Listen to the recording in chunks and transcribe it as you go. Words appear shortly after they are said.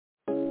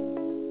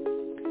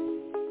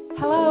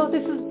Hello,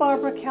 this is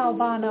Barbara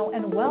Calvano,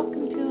 and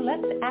welcome to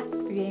Let's Ask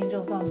the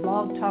Angels on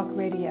Blog Talk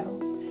Radio.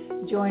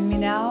 Join me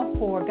now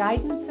for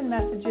guidance and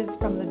messages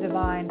from the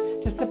divine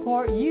to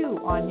support you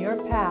on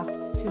your path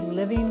to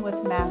living with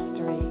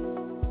mastery.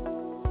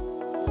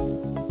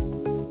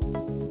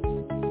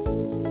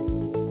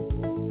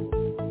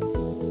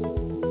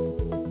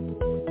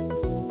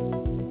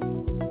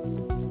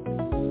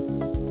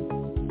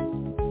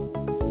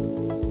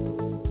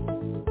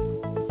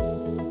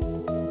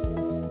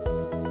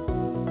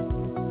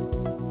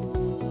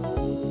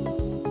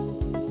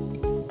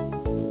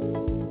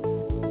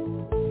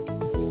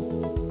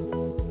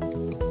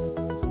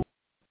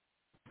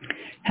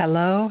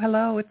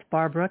 Hello, it's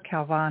Barbara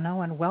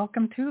Calvano, and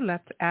welcome to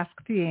Let's Ask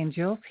the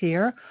Angels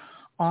here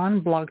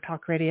on Blog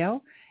Talk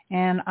Radio.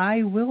 And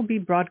I will be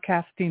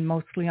broadcasting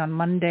mostly on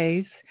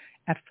Mondays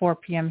at 4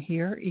 p.m.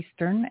 here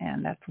Eastern,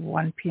 and that's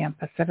 1 p.m.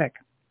 Pacific.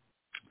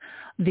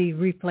 The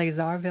replays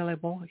are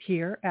available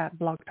here at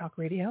Blog Talk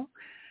Radio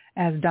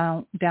as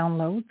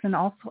downloads, and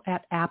also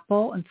at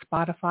Apple and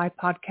Spotify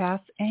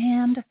podcasts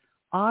and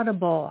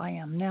Audible. I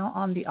am now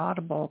on the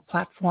Audible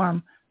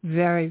platform.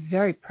 Very,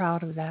 very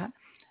proud of that.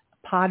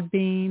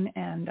 Podbean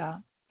and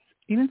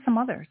even some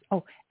others.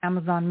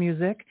 Amazon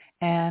Music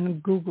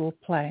and Google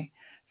Play.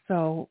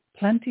 So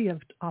plenty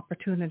of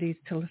opportunities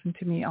to listen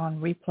to me on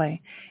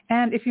replay.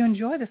 And if you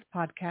enjoy this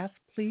podcast,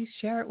 please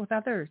share it with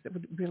others. It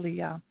would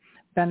really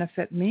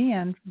benefit me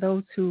and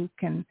those who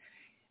can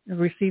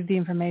receive the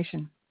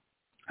information.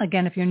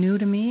 Again, if you're new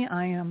to me,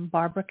 I am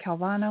Barbara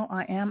Calvano.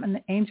 I am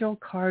an angel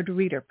card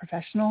reader,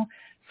 professional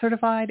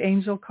certified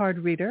angel card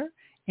reader,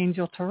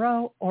 angel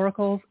tarot,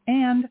 oracles,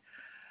 and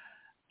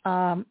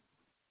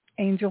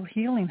angel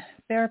healing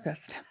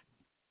therapist,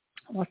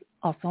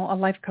 also a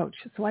life coach.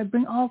 So I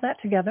bring all that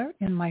together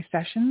in my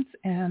sessions,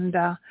 and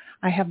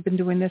I have been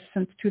doing this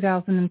since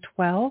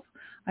 2012.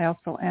 I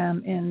also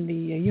am in the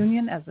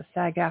union as a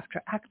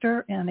SAG-AFTRA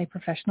actor and a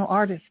professional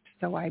artist.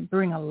 So I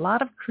bring a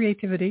lot of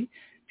creativity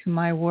to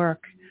my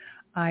work.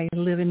 I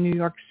live in New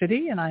York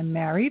City, and I'm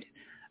married.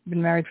 I've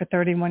been married for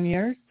 31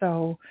 years,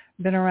 so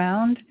been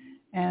around,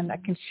 and I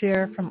can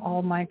share from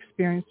all my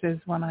experiences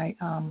when I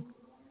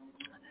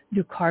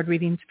do card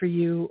readings for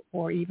you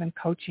or even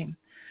coaching.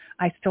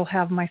 I still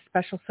have my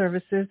special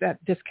services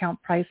at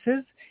discount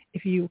prices.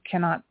 If you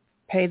cannot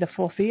pay the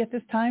full fee at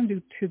this time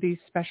due to these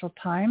special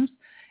times,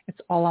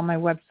 it's all on my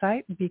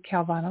website, B.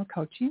 Calvano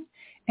Coaching.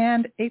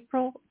 And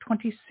April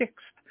 26th,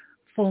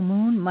 full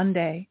moon,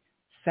 Monday,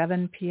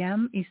 7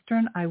 p.m.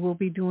 Eastern, I will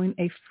be doing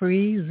a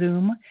free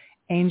Zoom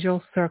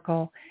Angel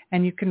Circle,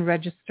 and you can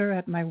register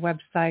at my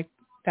website.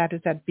 That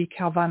is at B.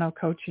 Calvano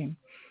Coaching.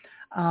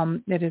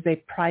 It is a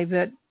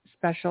private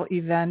special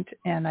event,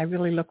 and I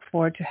really look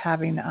forward to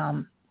having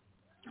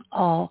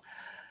all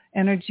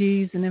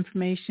energies and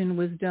information,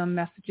 wisdom,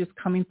 messages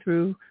coming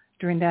through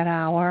during that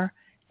hour.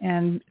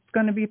 And it's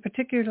going to be a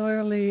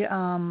particularly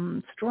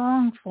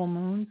strong full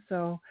moon,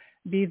 so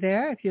be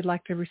there if you'd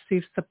like to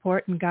receive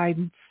support and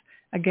guidance.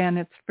 Again,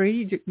 it's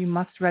free. You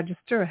must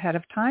register ahead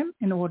of time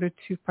in order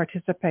to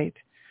participate.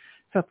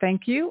 So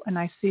thank you, and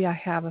I see I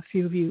have a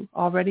few of you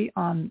already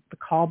on the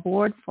call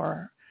board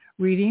for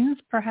readings,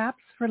 perhaps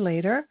for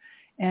later.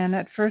 And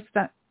at first,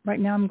 right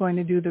now I'm going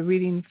to do the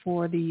reading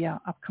for the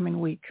upcoming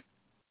week.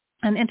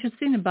 And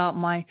interesting about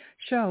my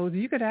shows,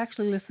 you could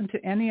actually listen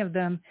to any of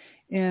them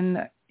in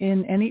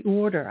any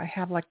order. I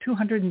have like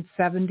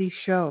 270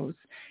 shows,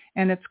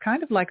 and it's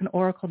kind of like an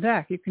oracle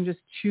deck. You can just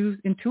choose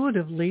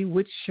intuitively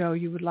which show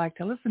you would like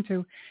to listen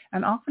to,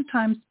 and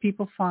oftentimes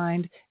people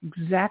find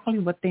exactly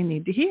what they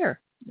need to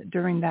hear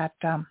during that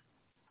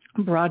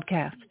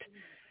broadcast.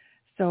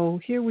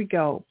 So here we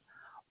go.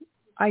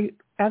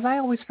 As I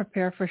always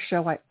prepare for a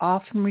show, I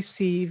often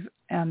receive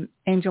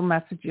angel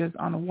messages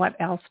on what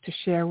else to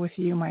share with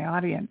you, my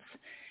audience.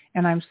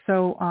 And I'm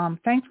so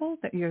thankful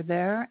that you're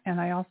there. And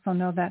I also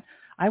know that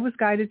I was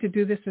guided to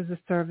do this as a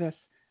service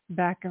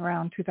back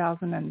around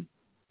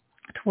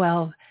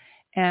 2012.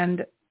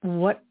 And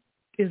what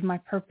is my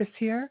purpose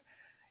here?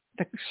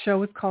 The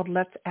show is called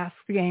Let's Ask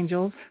the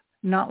Angels,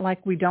 not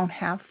like we don't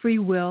have free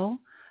will,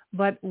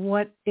 but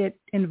what it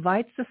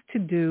invites us to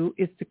do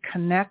is to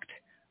connect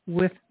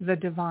with the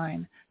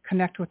divine,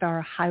 connect with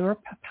our higher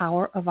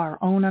power of our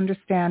own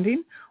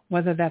understanding,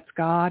 whether that's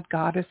God,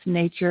 Goddess,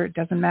 nature, it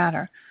doesn't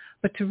matter,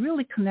 but to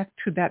really connect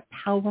to that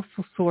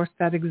powerful source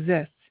that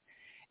exists.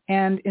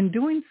 And in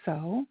doing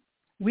so,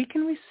 we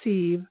can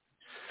receive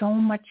so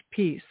much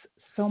peace,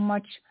 so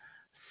much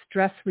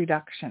stress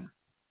reduction.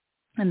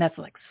 And that's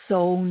like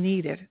so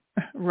needed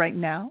right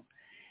now.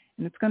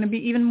 And it's going to be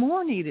even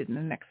more needed in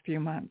the next few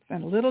months.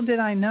 And little did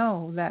I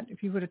know that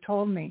if you would have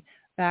told me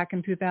back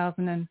in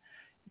 2012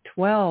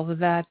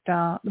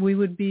 that we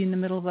would be in the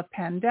middle of a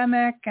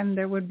pandemic and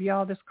there would be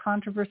all this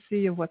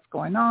controversy of what's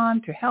going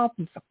on to help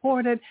and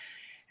support it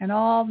and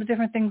all the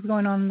different things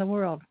going on in the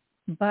world.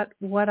 But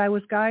what I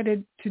was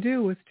guided to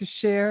do was to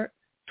share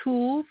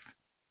tools,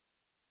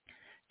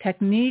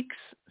 techniques,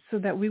 so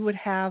that we would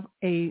have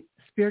a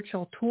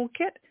spiritual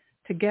toolkit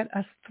to get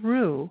us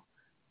through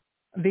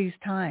these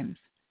times.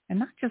 and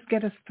not just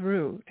get us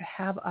through, to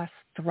have us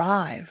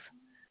thrive.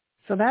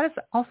 So that is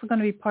also going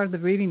to be part of the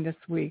reading this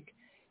week.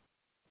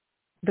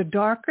 The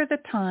darker the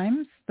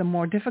times, the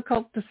more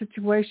difficult the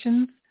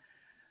situations,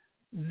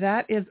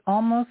 that is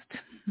almost,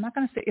 I'm not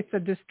going to say it's a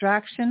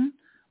distraction,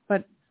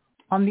 but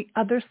on the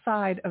other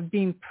side of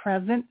being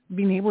present,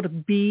 being able to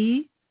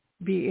be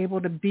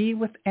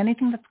with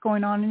anything that's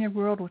going on in your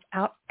world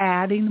without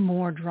adding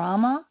more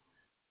drama,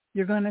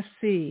 you're going to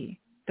see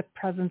the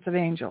presence of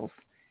angels.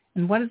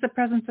 And what is the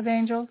presence of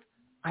angels?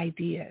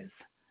 Ideas,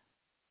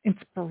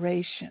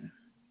 inspiration,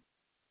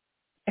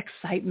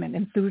 excitement,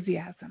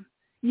 enthusiasm.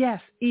 Yes,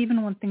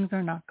 even when things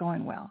are not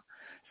going well.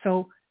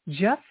 So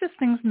just as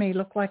things may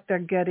look like they're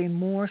getting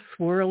more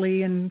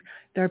swirly and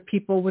there are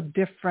people with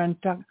different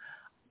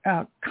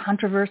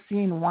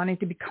controversy and wanting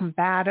to be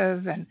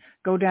combative and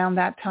go down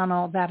that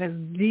tunnel, that is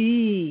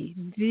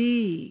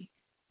the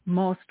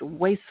most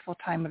wasteful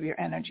time of your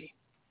energy.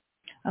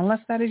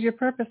 Unless that is your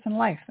purpose in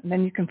life, and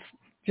then you can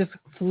just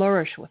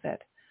flourish with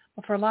it.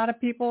 But for a lot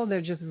of people,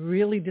 they're just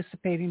really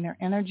dissipating their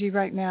energy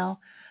right now.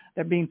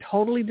 They're being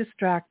totally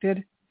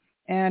distracted.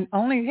 And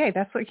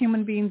that's what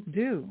human beings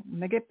do. When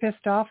they get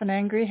pissed off and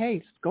angry,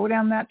 just go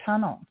down that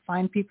tunnel,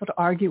 find people to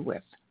argue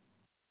with.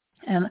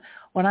 And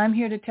what I'm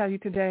here to tell you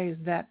today is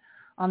that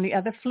on the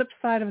other flip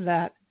side of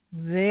that,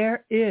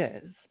 there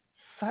is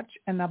such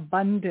an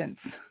abundance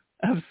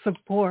of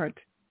support.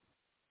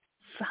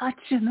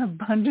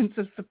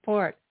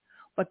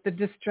 But the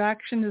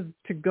distraction is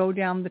to go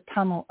down the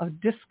tunnel of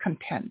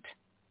discontent,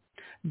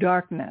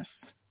 darkness,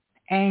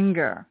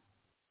 anger.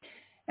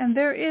 And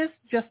there is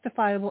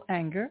justifiable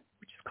anger,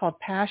 which is called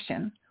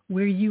passion,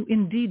 where you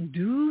indeed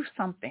do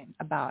something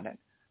about it.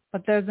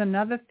 But there's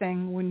another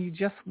thing when you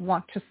just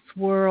want to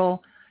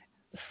swirl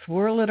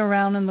it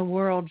around in the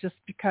world just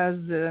because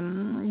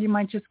you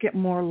might just get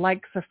more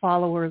likes or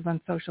followers on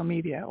social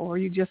media, or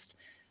you just,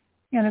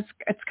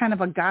 it's kind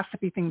of a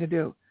gossipy thing to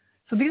do.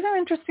 So these are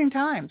interesting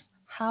times.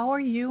 How are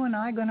you and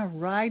I going to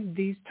ride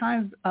these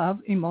times of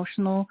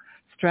emotional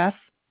stress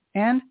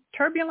and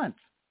turbulence?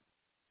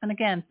 And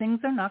again, things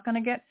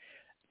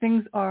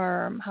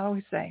are, how do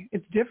we say,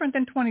 it's different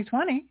than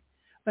 2020,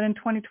 but in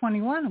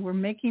 2021,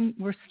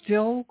 we're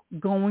still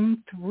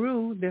going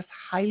through this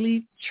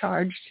highly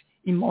charged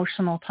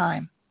emotional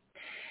time.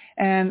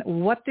 And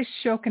what this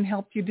show can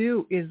help you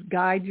do is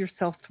guide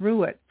yourself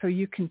through it so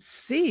you can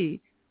see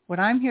what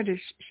I'm here to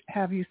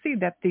have you see,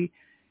 that the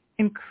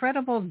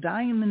incredible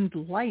diamond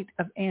light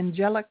of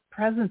angelic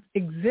presence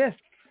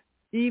exists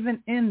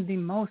even in the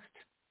most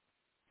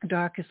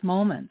darkest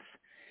moments.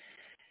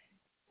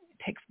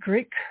 It takes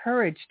great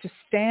courage to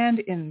stand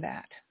in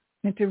that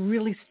and to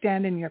really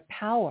stand in your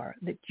power,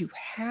 that you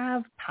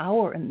have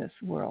power in this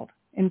world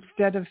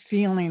instead of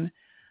feeling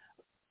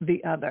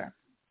the other,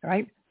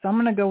 right? So I'm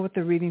going to go with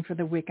the reading for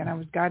the week, and I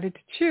was guided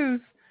to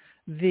choose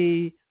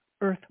the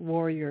Earth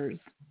Warriors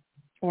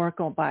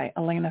Oracle by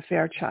Elena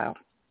Fairchild,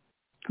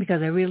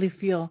 because I really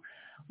feel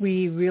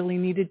we really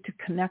needed to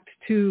connect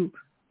to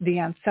the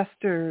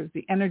ancestors,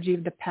 the energy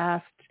of the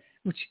past,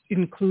 which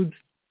includes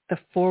the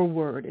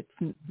forward. It's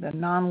the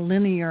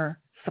nonlinear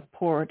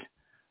support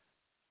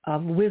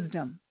of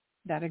wisdom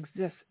that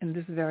exists in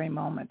this very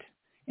moment,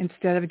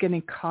 instead of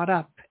getting caught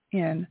up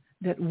in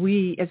that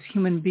we as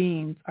human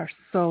beings are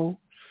so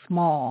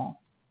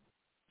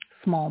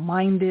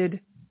small-minded,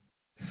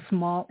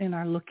 small in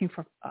our looking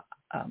for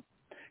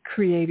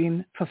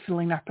creating,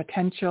 fulfilling our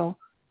potential,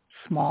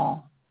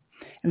 small.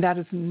 And that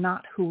is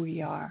not who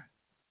we are.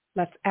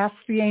 Let's Ask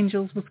the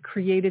Angels was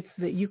created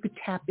so that you could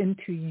tap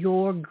into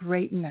your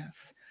greatness,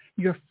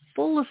 your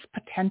fullest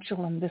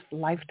potential in this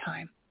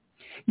lifetime,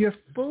 your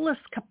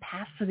fullest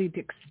capacity to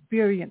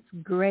experience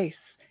grace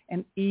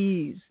and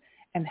ease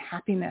and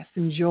happiness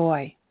and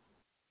joy,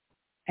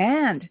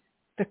 and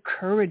the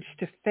courage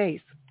to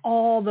face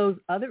all those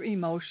other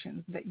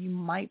emotions that you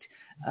might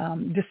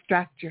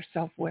distract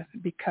yourself with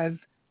because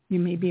you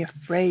may be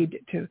afraid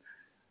to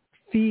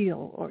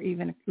feel or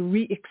even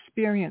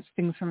re-experience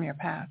things from your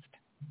past.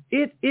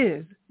 It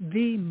is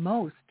the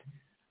most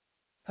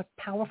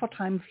powerful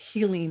time of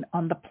healing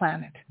on the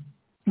planet.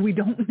 We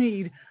don't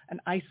need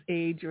an ice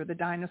age or the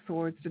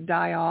dinosaurs to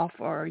die off,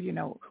 or,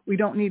 we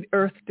don't need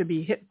Earth to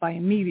be hit by a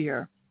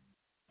meteor.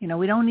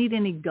 We don't need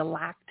any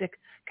galactic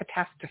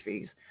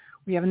catastrophes.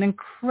 We have an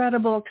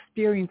incredible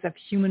experience of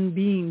human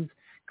beings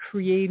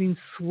creating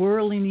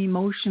swirling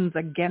emotions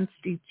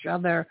against each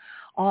other,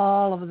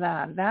 all of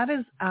that. That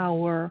is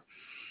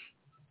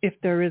if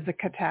there is a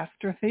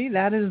catastrophe,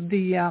 that is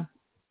the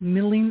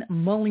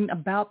mulling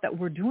about that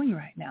we're doing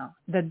right now,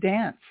 the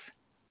dance.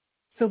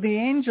 So the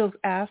angels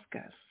ask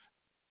us,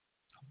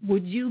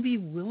 would you be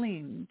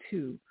willing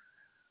to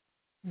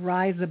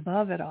rise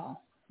above it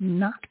all,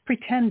 not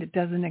pretend it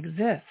doesn't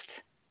exist,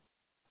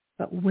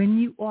 but when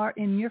you are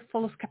in your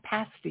fullest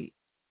capacity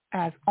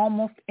as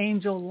almost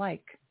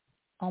angel-like,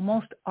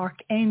 almost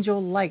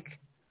archangel-like,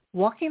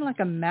 walking like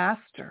a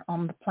master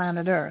on the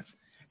planet Earth,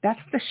 that's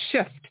the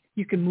shift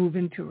you can move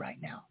into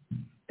right now.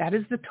 That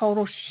is the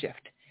total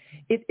shift.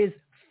 It is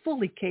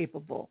fully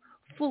capable,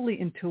 fully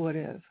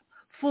intuitive,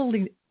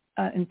 fully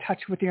in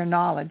touch with your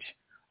knowledge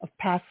of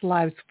past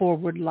lives,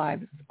 forward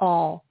lives,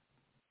 all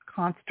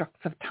constructs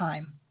of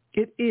time.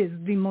 It is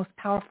the most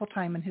powerful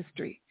time in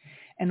history.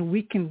 And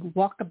we can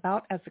walk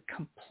about as a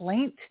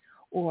complaint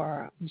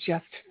or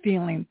just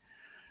feeling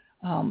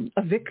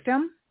a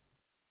victim.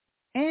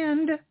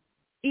 And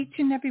each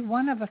and every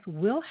one of us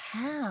will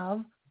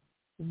have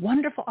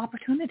wonderful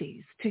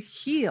opportunities to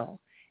heal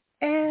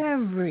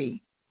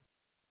every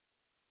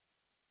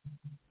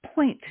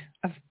point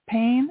of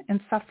pain and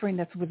suffering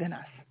that's within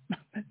us.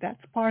 That's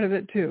part of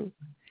it too.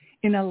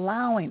 In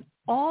allowing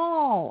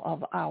all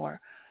of our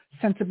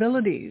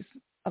sensibilities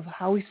of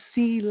how we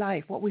see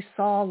life, what we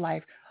saw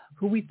life,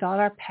 who we thought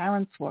our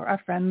parents were,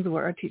 our friends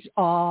were, our teachers,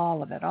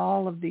 all of it,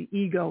 all of the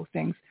ego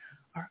things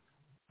are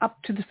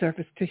up to the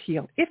surface to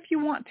heal if you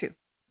want to.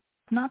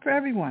 Not for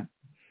everyone.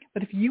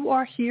 But if you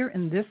are here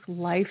in this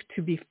life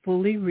to be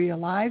fully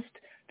realized,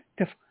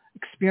 to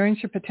experience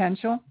your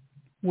potential,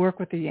 work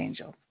with the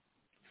angels.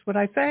 That's what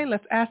I say.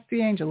 Let's ask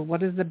the angel,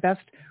 what is the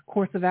best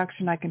course of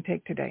action I can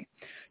take today?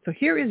 So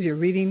here is your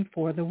reading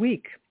for the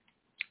week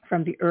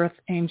from the Earth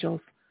Angels,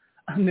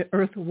 the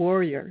Earth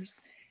Warriors.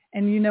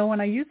 And you know,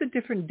 when I use a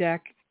different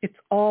deck, it's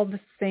all the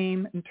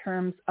same in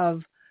terms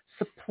of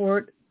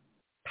support,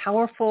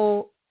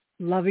 powerful,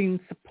 loving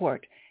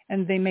support.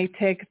 And they may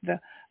take the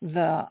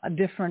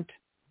different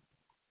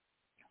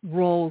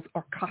roles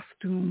or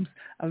costumes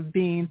of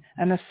being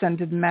an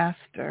ascended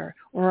master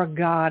or a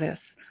goddess.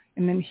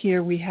 And then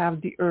here we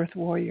have the Earth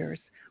Warriors,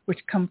 which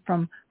come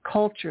from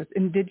cultures,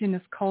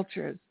 indigenous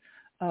cultures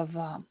of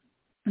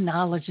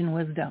knowledge and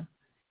wisdom.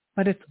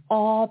 But it's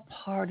all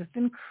part of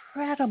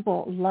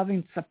incredible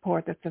loving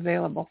support that's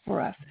available for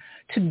us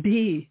to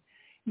be.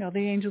 You know, the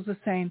angels are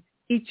saying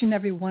each and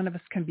every one of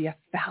us can be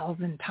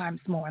 1,000 times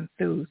more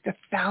enthused,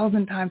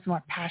 1,000 times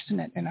more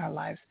passionate in our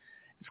lives.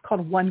 It's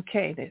called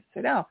 1K. They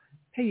said, oh,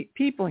 hey,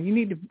 people, you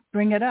need to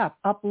bring it up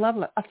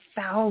level it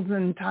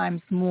 1,000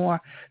 times more,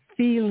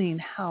 feeling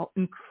how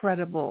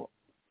incredible,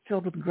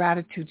 filled with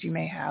gratitude you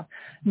may have.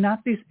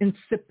 Not these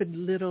insipid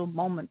little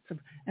moments of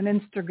an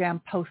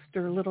Instagram post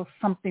or a little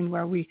something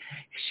where we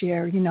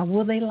share, you know,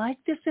 will they like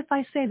this if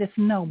I say this?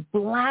 No,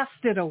 blast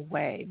it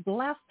away.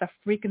 Blast the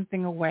freaking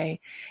thing away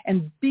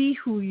and be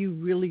who you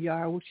really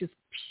are, which is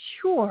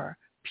pure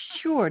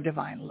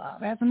divine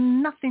love. It has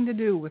nothing to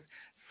do with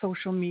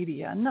social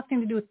media,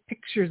 nothing to do with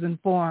pictures and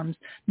forms,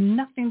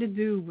 nothing to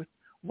do with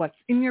what's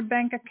in your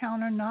bank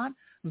account or not,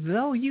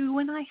 though you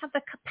and I have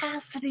the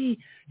capacity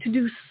to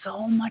do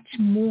so much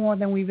more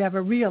than we've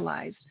ever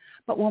realized.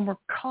 But when we're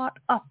caught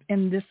up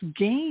in this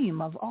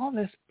game of all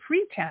this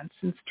pretense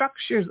and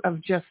structures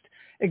of just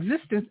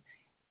existence,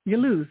 you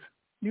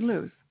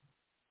lose.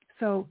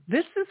 So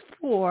this is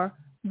for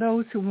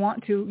those who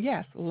want to,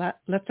 yes,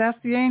 let's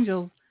ask the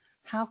angels,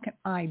 how can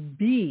I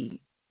be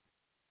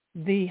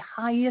the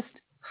highest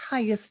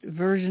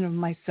version of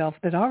myself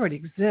that already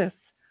exists?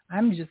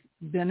 I'm just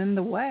been in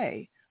the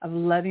way of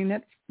letting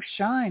it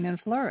shine and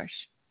flourish.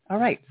 All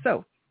right,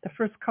 so the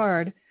first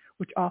card,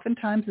 which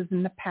oftentimes is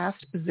in the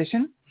past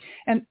position,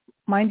 and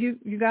mind you,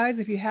 you guys,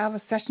 if you have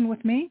a session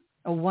with me,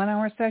 a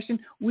 1-hour session,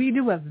 we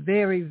do a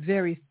very,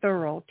 very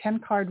thorough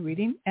 10-card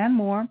reading and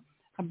more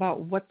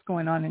about what's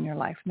going on in your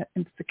life. And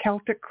it's the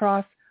Celtic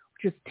Cross,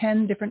 which is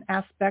 10 different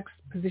aspects,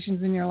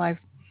 positions in your life,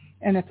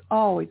 and it's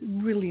always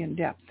really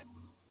in-depth.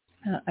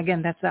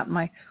 Again, that's at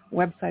my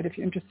website if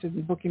you're interested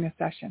in booking a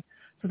session.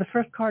 So the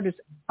first card is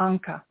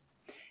Anka,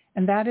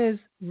 and that is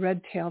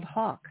red-tailed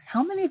hawk.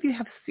 How many of you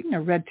have seen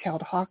a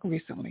red-tailed hawk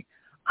recently?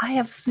 I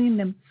have seen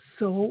them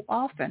so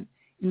often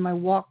in my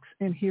walks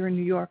in here in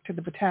New York to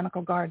the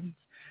botanical gardens.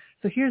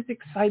 So here's the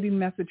exciting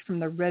message from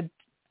the red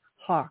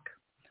hawk.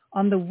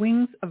 On the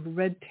wings of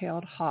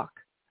red-tailed hawk,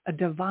 a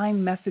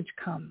divine message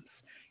comes.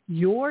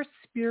 Your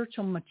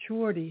spiritual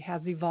maturity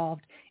has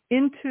evolved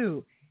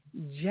into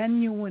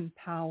genuine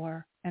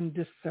power and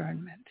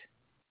discernment.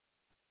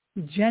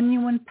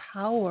 Genuine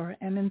power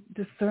and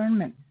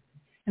discernment.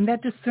 And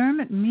that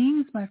discernment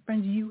means, my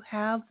friends, you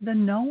have the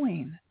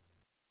knowing.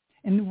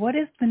 And what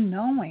is the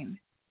knowing?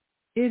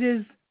 It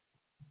is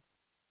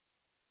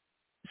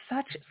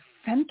such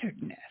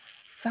centeredness,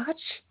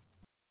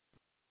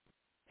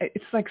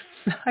 it's like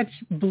such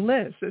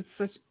bliss, it's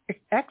such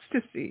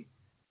ecstasy,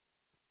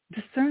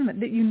 discernment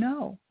that you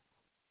know.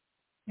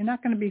 You're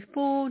not going to be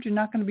fooled. You're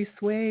not going to be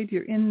swayed.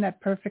 You're in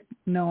that perfect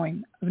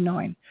knowing of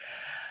knowing.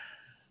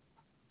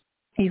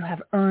 You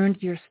have earned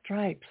your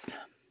stripes.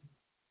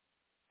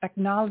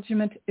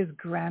 Acknowledgement is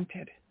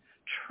granted.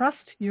 Trust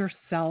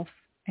yourself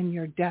and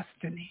your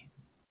destiny.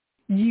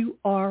 You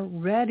are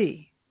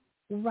ready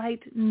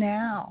right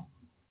now.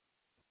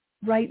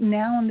 Right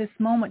now in this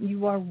moment,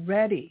 you are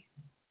ready.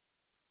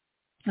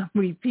 I'm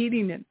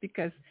repeating it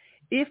because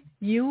if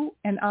you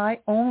and I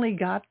only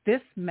got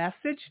this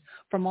message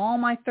from all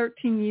my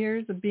 13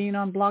 years of being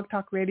on Blog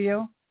Talk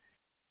Radio,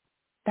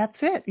 that's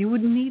it. You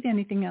wouldn't need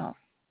anything else.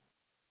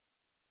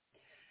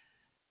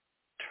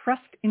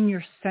 Trust in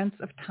your sense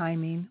of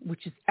timing,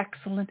 which is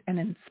excellent and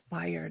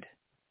inspired.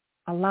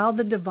 Allow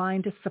the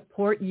divine to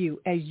support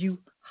you as you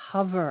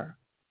hover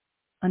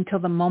until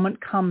the moment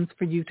comes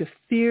for you to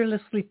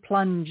fearlessly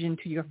plunge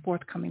into your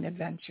forthcoming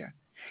adventure.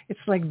 It's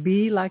like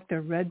be like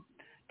the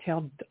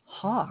red-tailed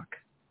hawk.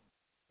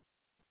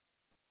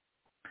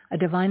 A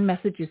divine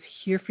message is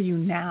here for you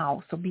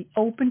now, so be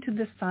open to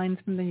the signs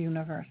from the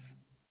universe.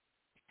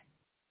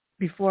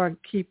 Before I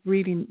keep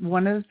reading,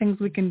 one of the things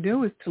we can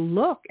do is to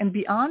look and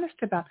be honest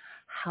about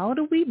how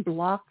do we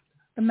block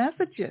the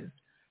messages?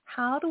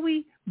 How do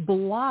we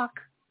block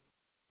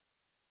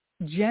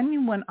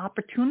genuine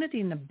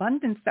opportunity and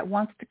abundance that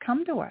wants to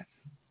come to us?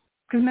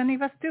 Because many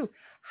of us do.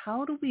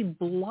 How do we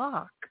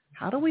block?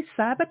 How do we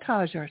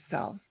sabotage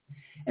ourselves?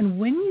 And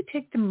when you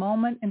take the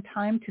moment and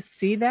time to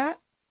see that,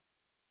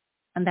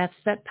 and that's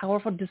that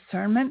powerful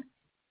discernment,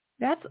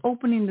 that's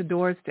opening the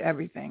doors to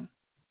everything.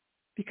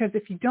 Because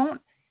if you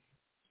don't,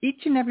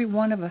 each and every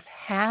one of us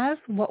has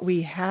what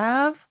we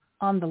have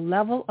on the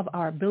level of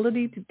our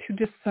ability to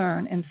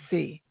discern and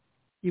see.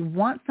 You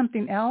want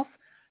something else,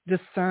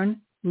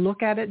 discern,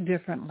 look at it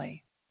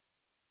differently.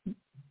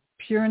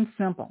 Pure and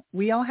simple.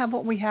 We all have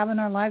what we have in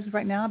our lives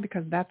right now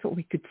because that's what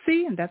we could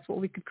see and that's what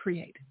we could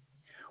create.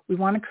 We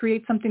want to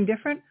create something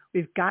different.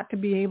 We've got to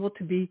be able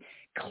to be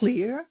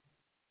clear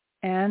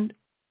and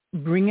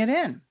bring it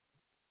in.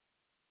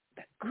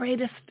 The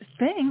greatest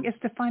thing is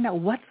to find out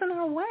what's in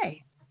our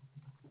way.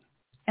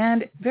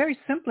 And very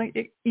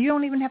simply, you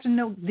don't even have to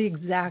know the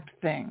exact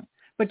thing,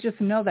 but just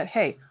know that,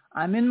 hey,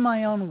 I'm in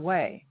my own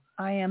way.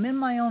 I am in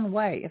my own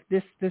way if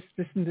this,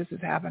 and this is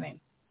happening.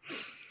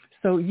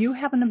 So you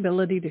have an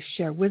ability to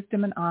share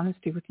wisdom and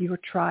honesty with your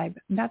tribe.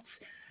 And that's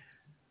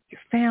your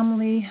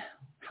family,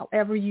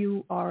 however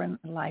you are in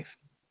life,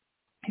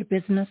 your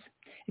business.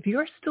 If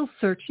you're still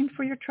searching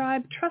for your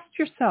tribe, trust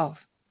yourself.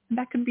 And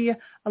that could be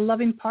a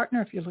loving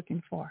partner if you're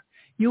looking for.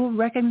 You'll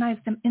recognize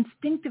them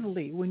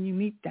instinctively when you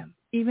meet them,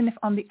 even if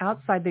on the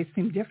outside they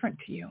seem different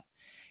to you.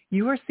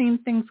 You are seeing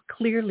things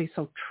clearly,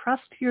 so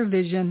trust your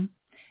vision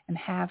and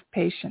have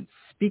patience.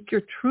 Speak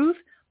your truth,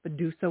 but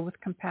do so with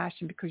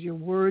compassion because your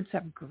words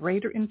have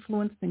greater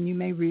influence than you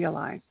may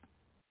realize.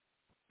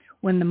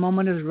 When the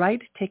moment is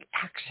right, take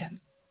action,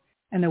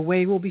 and a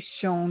way will be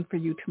shown for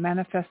you to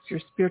manifest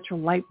your spiritual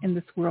light in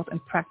this world in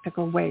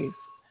practical ways.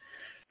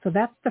 So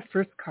that's the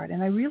first card.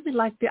 And I really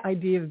like the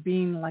idea of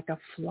being like a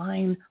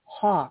flying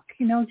hawk,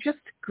 just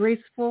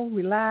graceful,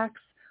 relax,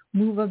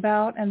 move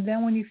about, and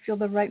then when you feel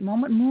the right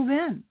moment, move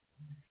in.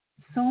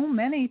 So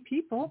many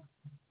people,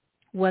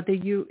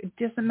 it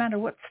doesn't matter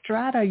what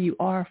strata you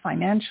are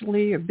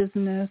financially or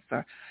business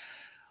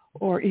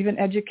or even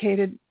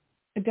educated,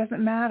 it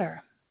doesn't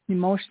matter.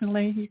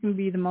 Emotionally, you can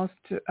be the most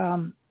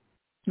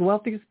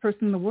wealthiest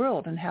person in the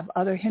world and have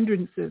other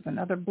hindrances and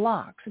other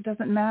blocks. It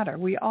doesn't matter.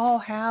 We all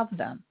have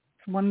them.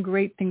 It's one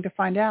great thing to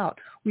find out.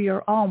 We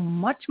are all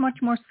much, much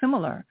more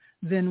similar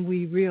than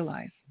we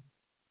realize.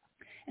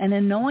 And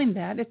in knowing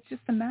that, it's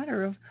just a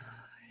matter of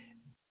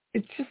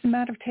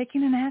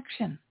taking an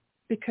action,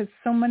 because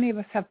so many of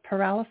us have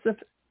paralysis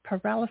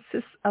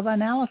of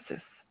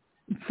analysis,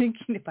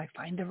 thinking if I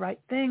find the right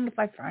thing, if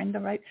I find the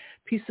right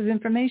piece of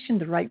information,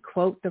 the right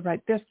quote, the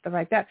right this, the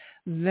right that,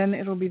 then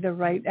it'll be the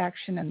right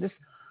action. And this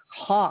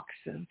hawk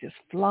says just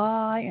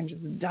fly and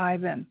just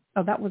dive in.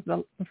 Oh, that was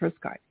the first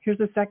card. Here's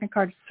the second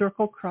card,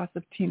 Circle Cross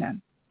of Tinan.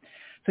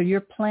 So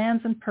your plans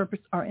and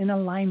purpose are in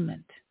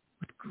alignment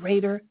with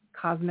greater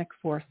cosmic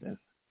forces.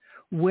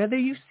 Whether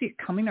you see it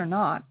coming or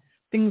not,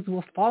 things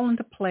will fall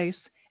into place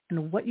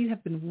and what you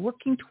have been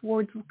working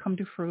towards will come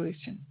to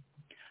fruition.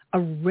 A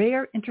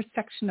rare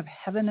intersection of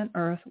heaven and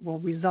earth will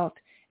result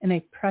in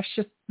a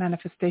precious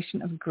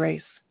manifestation of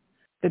grace.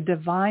 The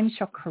divine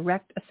shall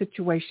correct a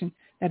situation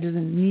that is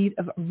in need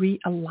of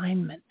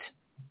realignment.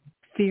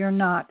 Fear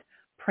not,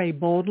 pray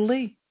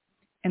boldly,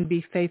 and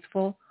be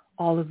faithful,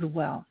 all is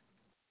well.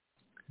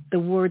 The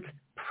words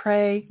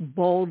pray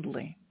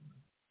boldly.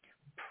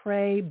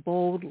 Pray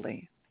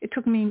boldly. It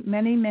took me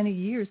many, many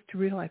years to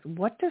realize,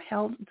 what the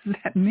hell does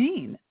that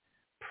mean?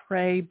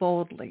 Pray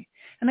boldly.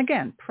 And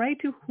again, pray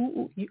to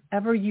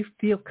whoever you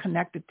feel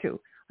connected to.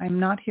 I'm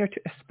not here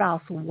to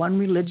espouse one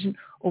religion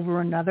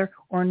over another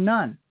or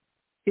none.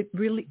 It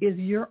really is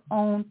your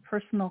own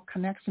personal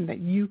connection that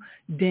you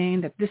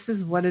deign that this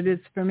is what it is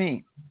for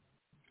me.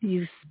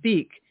 You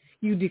speak,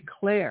 you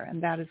declare,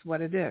 and that is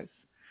what it is.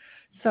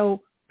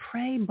 So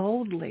pray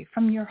boldly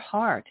from your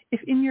heart.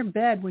 If in your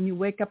bed when you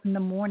wake up in the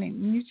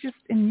morning, you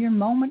just in your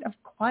moment of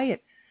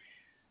quiet,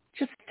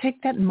 just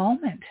take that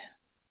moment.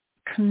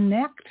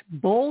 Connect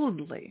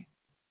boldly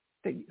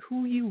that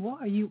who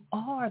you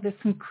are this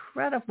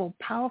incredible,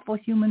 powerful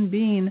human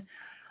being,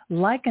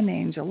 like an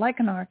angel, like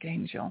an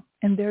archangel.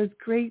 And there's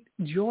great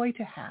joy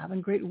to have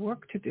and great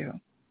work to do.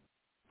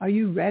 Are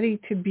you ready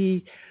to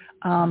be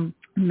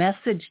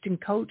messaged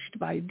and coached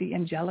by the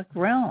angelic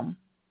realm,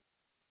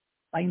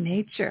 by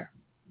nature?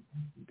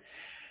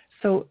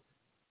 So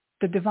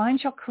the divine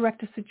shall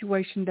correct a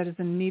situation that is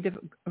in need of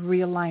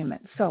realignment.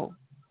 So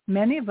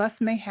many of us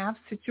may have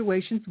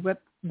situations where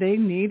they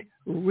need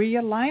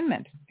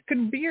realignment. It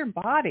could be your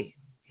body.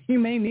 You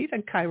may need a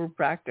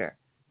chiropractor.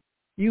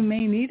 You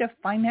may need a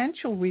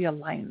financial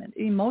realignment,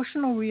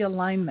 emotional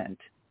realignment.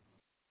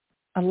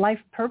 a life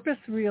purpose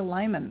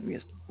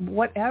realignment,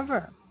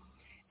 whatever.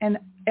 And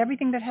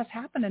everything that has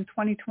happened in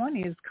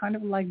 2020 is kind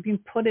of like being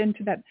put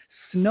into that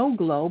snow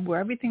globe where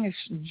everything is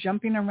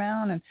jumping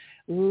around and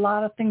a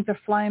lot of things are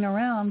flying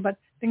around, but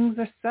things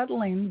are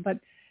settling. But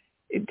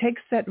it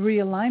takes that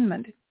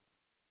realignment.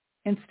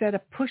 Instead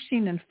of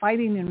pushing and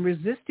fighting and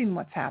resisting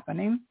what's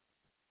happening,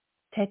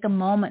 take a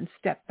moment and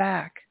step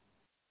back.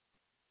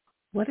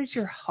 What does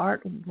your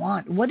heart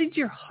want? What did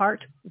your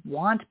heart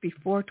want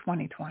before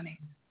 2020?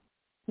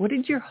 What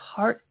did your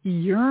heart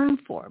yearn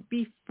for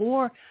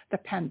before the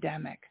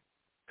pandemic?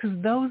 Because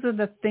those are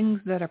the things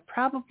that are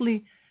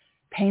probably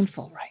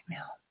painful right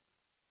now.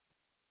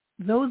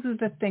 Those are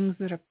the things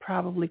that are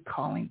probably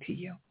calling to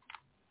you.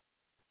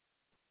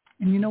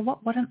 And you know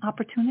what? What an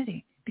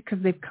opportunity, because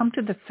they've come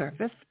to the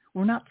surface.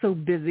 We're not so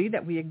busy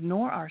that we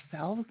ignore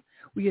ourselves.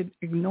 We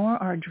ignore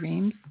our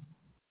dreams.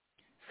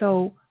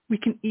 So we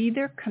can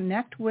either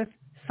connect with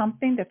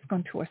something that's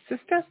going to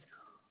assist us,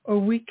 or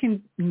we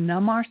can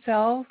numb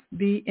ourselves,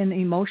 be in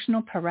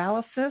emotional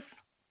paralysis.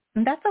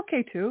 And that's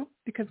okay too,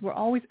 because we're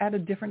always at a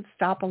different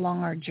stop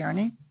along our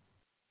journey.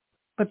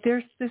 But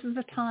this is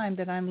a time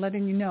that I'm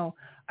letting you know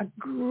a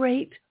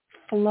great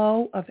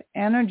flow of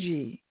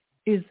energy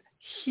is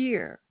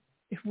here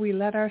if we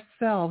let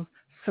ourselves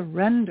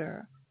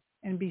surrender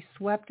and be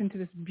swept into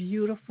this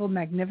beautiful,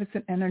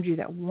 magnificent energy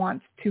that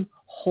wants to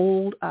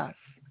hold us.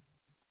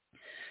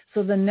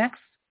 So the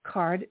next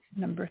card,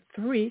 number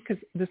 3,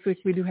 because this week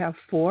we do have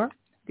 4.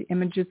 The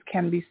images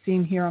can be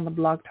seen here on the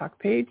Blog Talk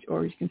page,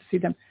 or you can see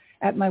them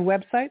at my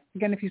website.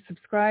 Again, if you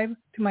subscribe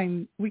to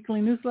my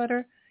weekly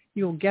newsletter,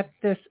 you'll get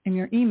this in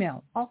your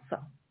email also.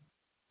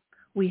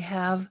 We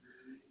have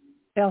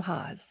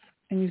Elhaz,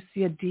 and you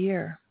see a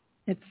deer.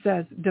 It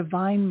says,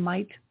 divine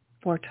might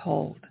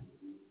foretold.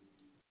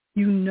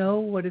 You know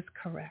what is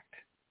correct.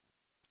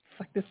 It's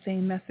like the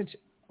same message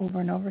over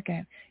and over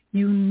again.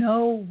 You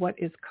know what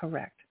is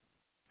correct.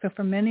 So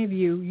for many of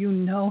you, you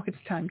know it's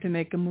time to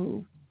make a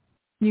move.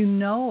 You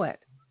know it.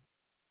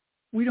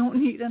 We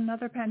don't need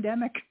another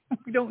pandemic.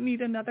 We don't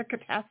need another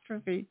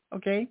catastrophe,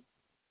 okay?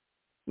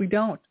 We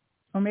don't.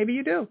 Or maybe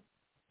you do.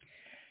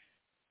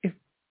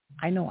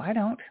 I know I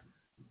don't.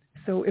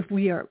 So if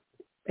we are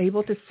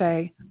able to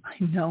say,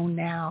 I know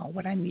now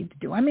what I need to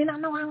do. I may not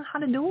know how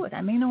to do it.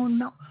 I may not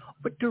know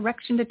what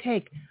direction to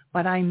take,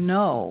 but I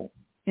know,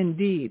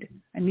 indeed,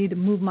 I need to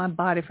move my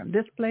body from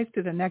this place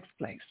to the next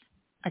place.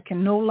 I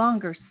can no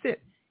longer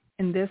sit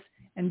in this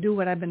and do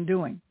what I've been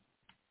doing.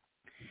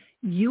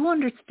 You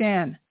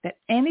understand that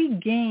any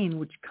gain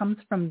which comes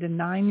from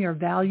denying your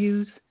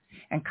values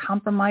and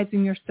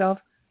compromising yourself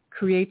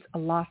creates a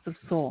loss of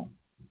soul.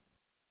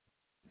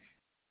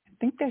 I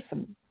think there's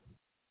some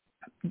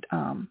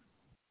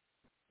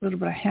little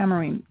bit of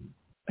hammering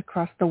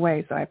across the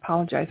way, so I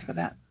apologize for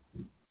that.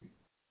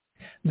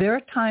 There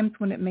are times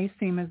when it may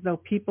seem as though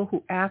people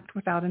who act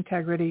without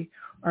integrity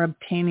are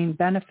obtaining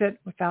benefit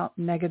without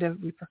negative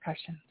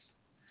repercussions.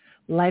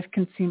 Life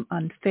can seem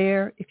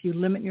unfair if you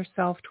limit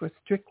yourself to a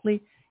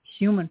strictly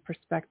human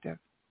perspective.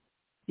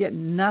 Yet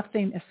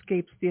nothing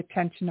escapes the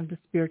attention of the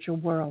spiritual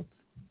world.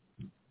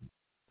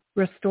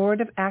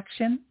 Restorative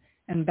action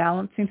and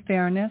balancing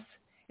fairness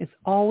is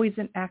always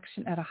in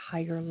action at a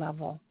higher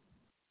level,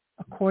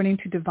 according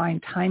to divine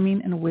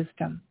timing and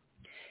wisdom.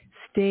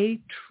 Stay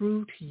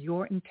true to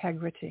your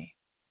integrity.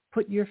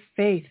 Put your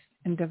faith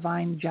in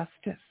divine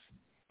justice,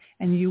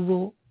 and you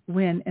will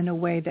win in a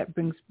way that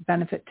brings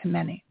benefit to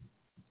many.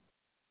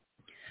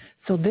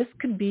 So this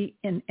could be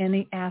in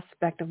any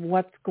aspect of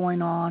what's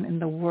going on in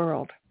the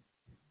world.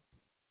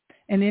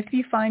 And if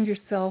you find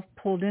yourself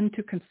pulled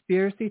into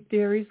conspiracy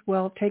theories,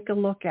 well, take a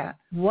look at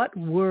what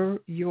were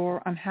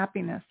your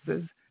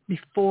unhappinesses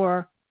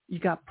before you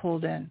got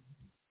pulled in.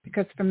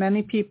 Because for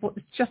many people,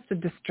 it's just a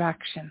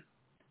distraction.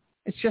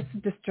 It's just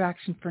a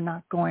distraction for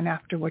not going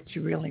after what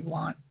you really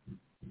want.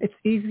 It's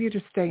easier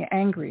to stay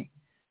angry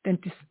than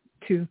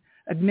to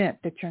admit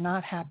that you're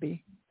not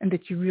happy and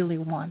that you really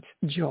want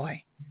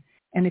joy.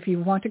 And if you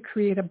want to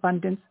create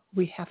abundance,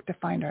 we have to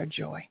find our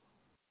joy.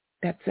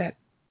 That's it.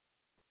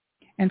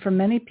 And for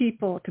many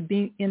people, to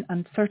be in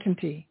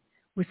uncertainty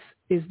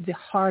is the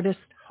hardest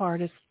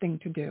thing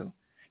to do.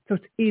 So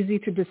it's easy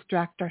to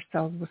distract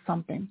ourselves with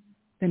something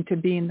than to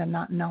be in the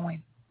not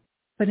knowing.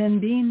 But in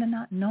being the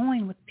not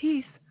knowing with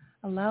peace,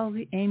 allow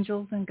the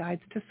angels and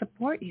guides to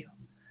support you.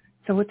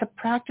 So it's a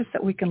practice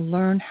that we can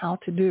learn how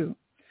to do.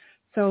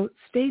 So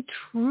stay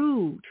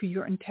true to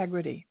your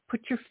integrity.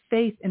 Put your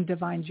faith in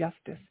divine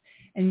justice,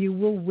 and you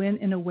will win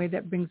in a way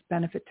that brings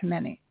benefit to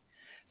many.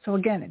 So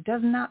again, it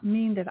does not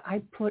mean that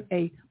I put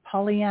a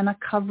Pollyanna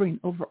covering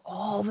over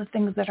all the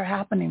things that are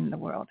happening in the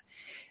world.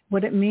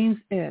 What it means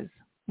is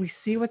we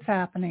see what's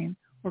happening.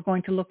 We're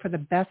going to look for the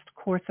best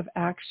course of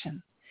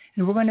action.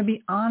 And we're going to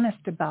be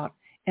honest about,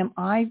 am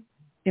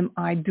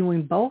I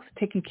doing both,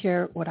 taking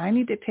care of what I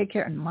need to take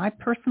care of in my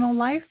personal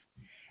life,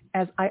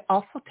 as I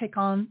also take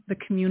on the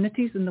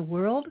communities in the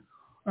world,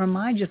 or am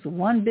I just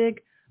one big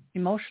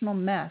emotional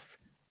mess,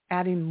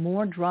 adding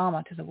more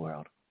drama to the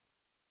world?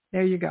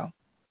 There you go.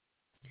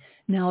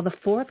 Now the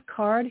fourth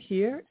card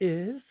here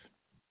is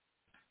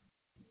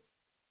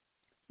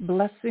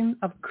Blessing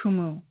of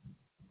Kumu.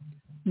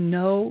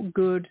 No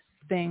good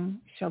thing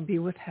shall be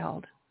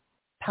withheld.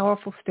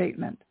 Powerful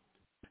statement.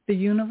 The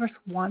universe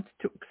wants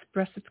to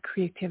express its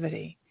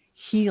creativity,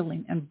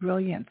 healing, and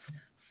brilliance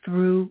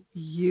through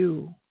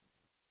you.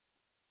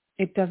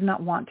 It does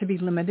not want to be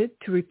limited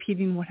to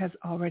repeating what has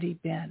already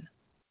been.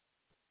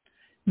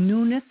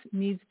 Newness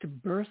needs to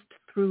burst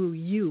through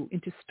you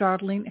into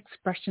startling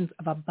expressions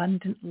of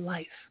abundant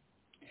life.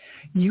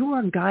 You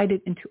are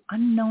guided into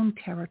unknown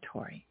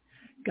territory,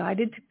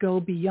 guided to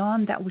go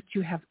beyond that which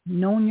you have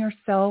known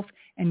yourself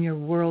and your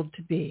world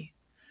to be,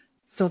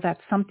 so that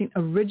something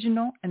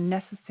original and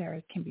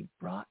necessary can be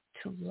brought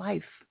to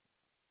life.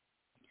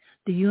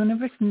 The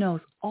universe knows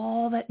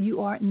all that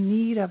you are in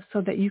need of so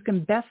that you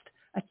can best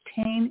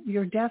attain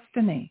your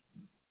destiny.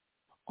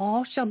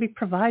 All shall be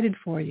provided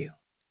for you.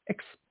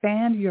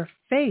 Expand your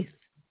faith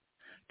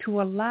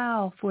to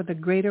allow for the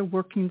greater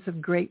workings of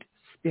Great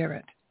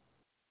Spirit.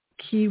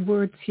 Key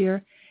words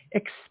here,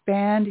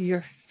 expand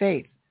your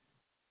faith.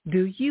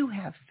 Do you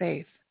have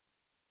faith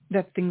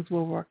that things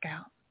will work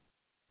out?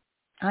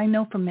 I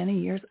know for many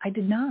years I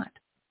did not.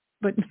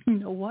 But you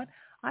know what?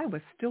 I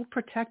was still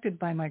protected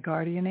by my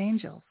guardian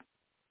angels.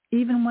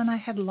 Even when I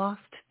had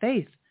lost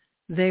faith,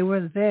 they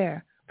were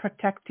there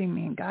protecting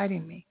me and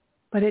guiding me.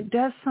 But it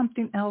does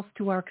something else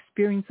to our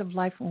experience of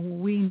life when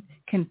we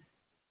can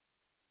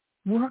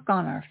work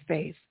on our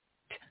faith.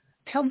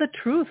 Tell the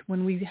truth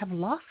when we have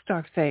lost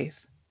our faith.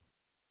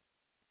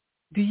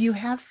 Do you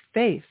have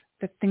faith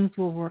that things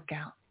will work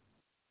out?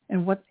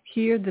 And what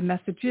here the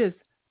message is,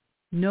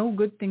 no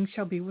good thing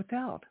shall be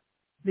withheld.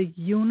 The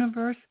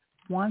universe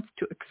wants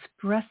to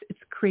express its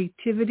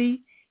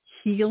creativity,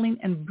 healing,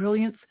 and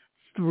brilliance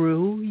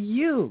through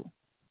you.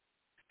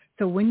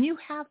 So when you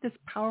have this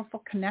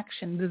powerful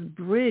connection, this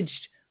bridge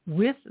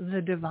with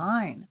the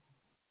divine,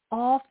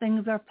 all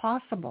things are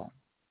possible.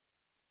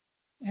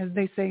 As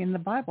they say in the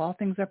Bible, all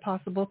things are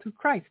possible through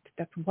Christ.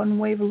 That's one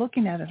way of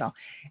looking at it all.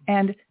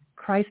 And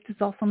Christ is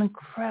also an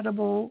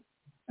incredible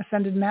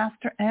ascended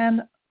master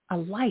and a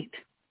light.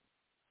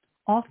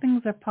 All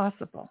things are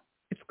possible.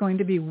 It's going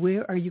to be,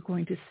 where are you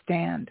going to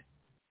stand?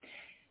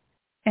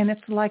 And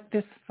it's like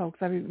this, folks.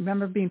 I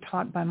remember being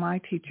taught by my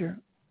teacher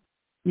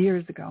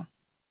years ago.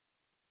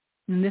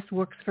 And this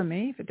works for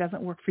me. If it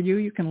doesn't work for you,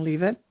 you can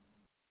leave it.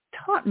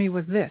 Taught me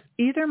was this.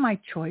 Either my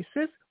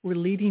choices were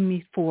leading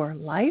me for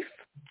life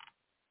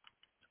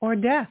or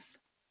death.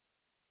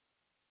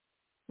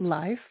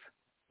 Life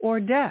or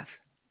death.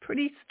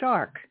 Pretty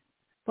stark.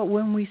 But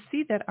when we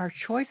see that our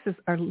choices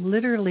are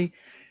literally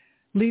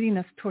leading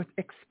us towards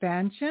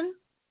expansion,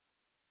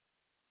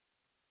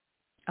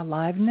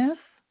 aliveness,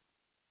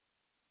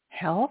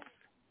 health,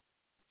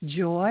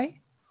 joy,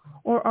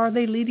 or are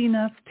they leading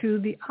us to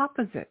the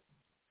opposite,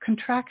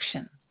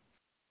 contraction?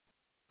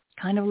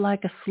 Kind of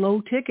like a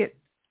slow ticket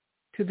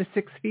to the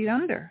 6 feet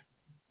under.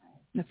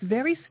 It's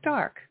very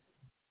stark.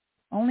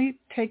 Only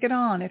take it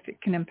on if it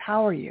can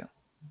empower you.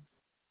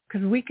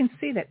 Because we can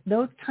see that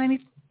those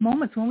tiny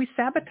moments when we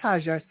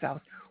sabotage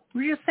ourselves,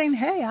 we're just saying,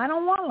 hey, I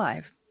don't want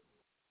life.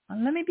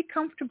 Let me be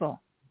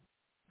comfortable.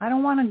 I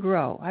don't want to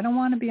grow. I don't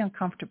want to be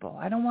uncomfortable.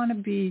 I don't want to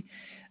be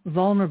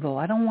vulnerable.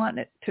 I don't want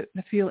it to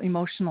feel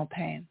emotional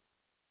pain.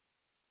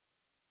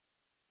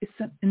 It's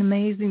an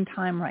amazing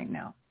time right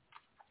now.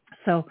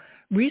 So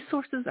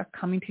resources are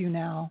coming to you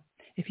now.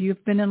 If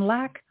you've been in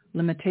lack,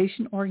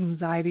 limitation, or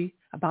anxiety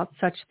about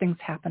such things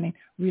happening,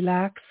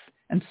 relax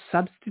and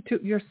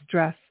substitute your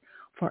stress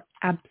for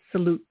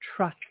absolute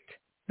trust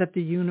that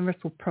the universe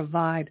will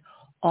provide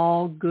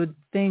all good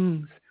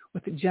things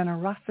with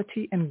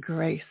generosity and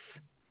grace.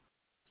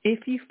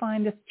 If you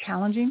find this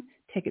challenging,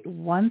 take it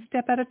one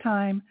step at a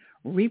time,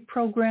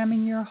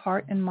 reprogramming your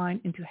heart and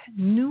mind into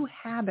new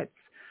habits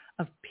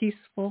of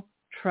peaceful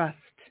trust.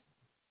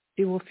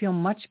 It will feel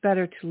much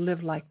better to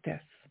live like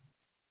this.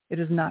 It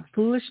is not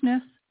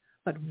foolishness,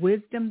 but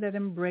wisdom that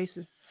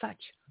embraces such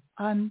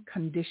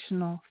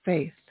unconditional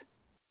faith.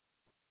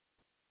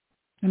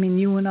 I mean,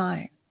 you and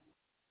I,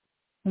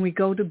 when we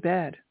go to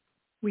bed,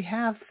 we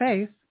have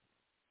faith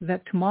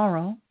that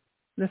tomorrow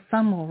the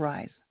sun will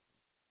rise.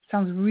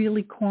 Sounds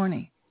really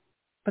corny,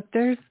 but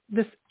there's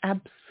this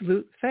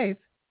absolute faith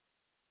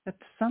that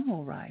the sun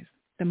will rise.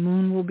 The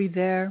moon will be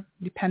there,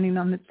 depending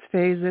on its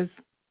phases.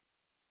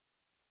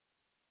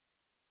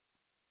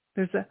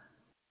 There's a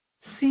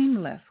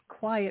seamless,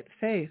 quiet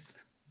faith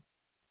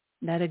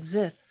that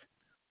exists.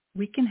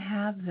 We can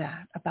have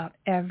that about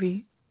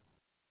everything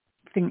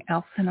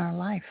else in our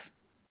life.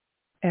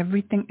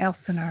 Everything else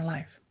in our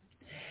life.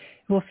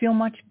 It will feel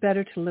much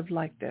better to live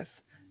like this.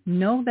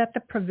 Know that the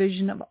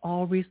provision of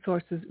all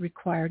resources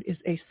required is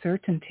a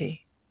certainty.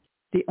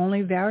 The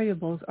only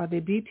variables are the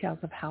details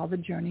of how the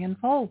journey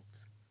unfolds.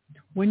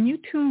 When you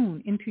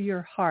tune into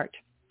your heart,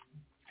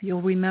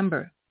 you'll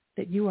remember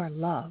that you are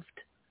loved,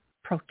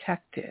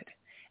 protected,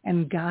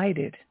 and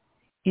guided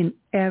in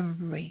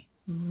every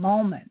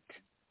moment.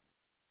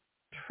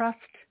 Trust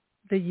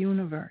the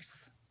universe.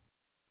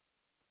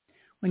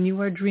 When you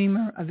are a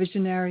dreamer, a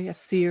visionary, a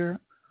seer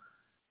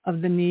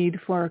of the need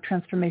for a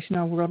transformation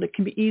in our world, it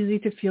can be easy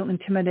to feel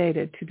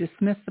intimidated, to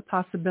dismiss the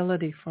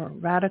possibility for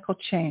radical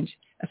change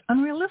as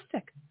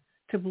unrealistic,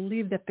 to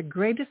believe that the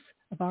greatest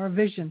of our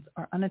visions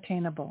are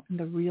unattainable in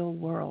the real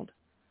world.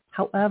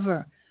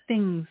 However,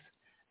 things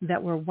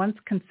that were once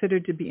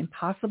considered to be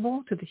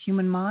impossible to the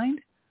human mind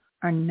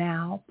are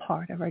now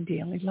part of our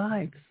daily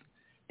lives.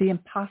 The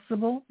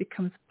impossible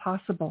becomes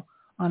possible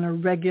on a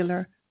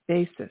regular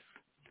basis.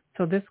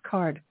 So this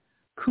card,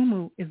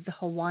 Kumu, is the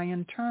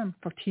Hawaiian term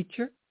for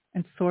teacher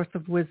and source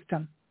of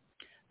wisdom.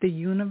 The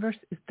universe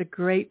is the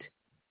great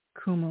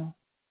Kumu.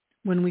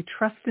 When we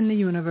trust in the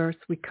universe,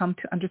 we come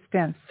to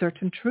understand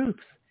certain truths,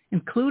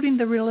 including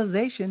the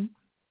realization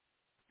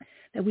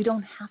that we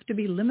don't have to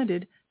be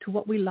limited to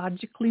what we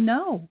logically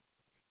know.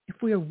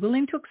 If we are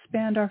willing to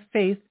expand our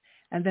faith,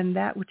 and then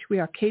that which we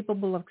are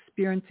capable of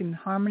experiencing in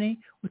harmony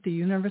with the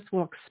universe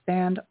will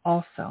expand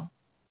also.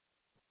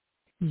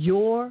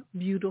 Your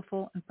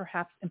beautiful and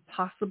perhaps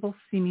impossible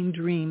seeming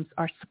dreams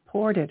are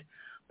supported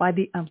by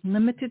the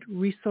unlimited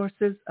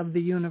resources of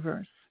the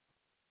universe.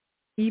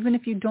 Even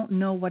if you don't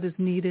know what is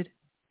needed,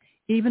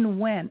 even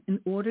when, in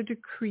order to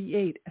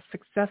create a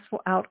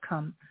successful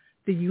outcome,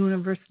 the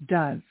universe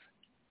does,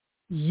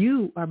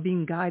 you are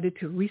being guided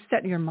to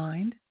reset your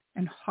mind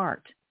and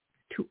heart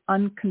to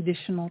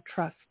unconditional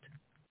trust.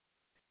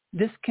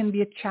 This can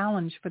be a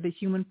challenge for the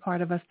human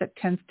part of us that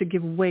tends to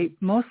give weight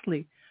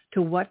mostly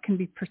to what can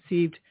be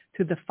perceived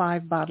through the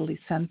 5 bodily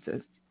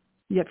senses.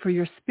 Yet for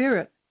your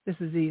spirit, this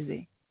is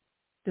easy.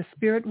 The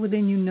spirit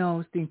within you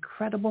knows the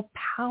incredible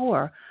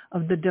power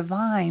of the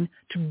divine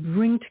to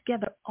bring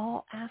together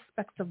all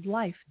aspects of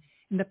life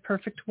in the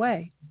perfect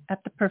way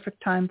at the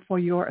perfect time for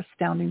your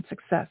astounding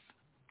success.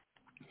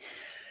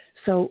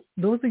 So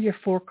those are your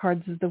 4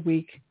 cards of the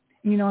week.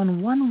 You know,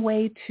 and one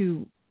way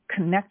to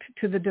connect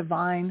to the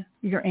divine,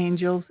 your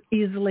angels,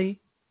 easily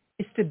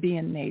is to be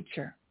in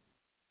nature.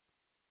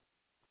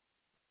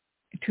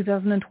 In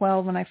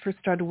 2012, when I first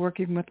started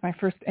working with my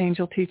first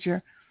angel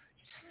teacher,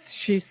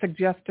 she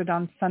suggested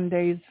on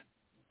Sundays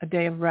a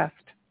day of rest.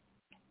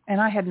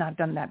 And I had not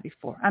done that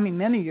before. I mean,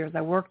 many years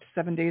I worked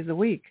 7 days a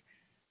week.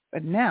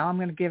 But now I'm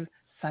going to give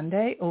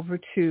Sunday over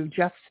to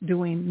just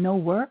doing no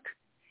work.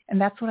 And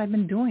that's what I've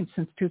been doing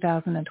since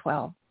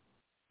 2012.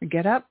 We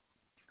get up,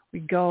 we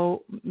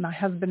go, my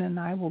husband and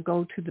I will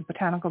go to the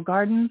botanical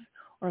gardens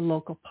or a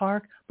local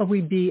park, but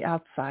we be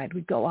outside.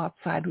 We go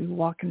outside, we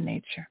walk in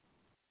nature.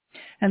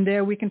 And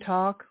there we can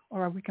talk,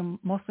 or we can,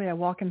 mostly I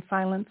walk in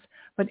silence,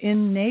 but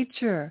in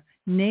nature,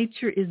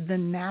 nature is the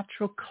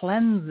natural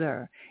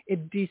cleanser.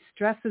 It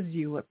de-stresses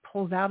you. It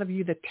pulls out of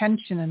you the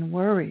tension and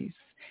worries.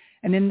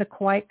 And in the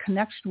quiet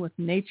connection with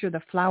nature,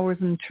 the flowers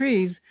and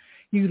trees,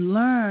 you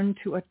learn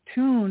to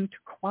attune to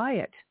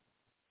quiet,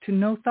 to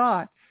no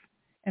thoughts.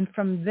 And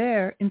from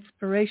there,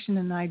 inspiration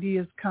and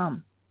ideas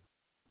come.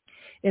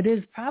 It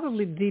is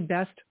probably the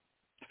best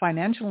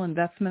financial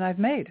investment I've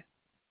made,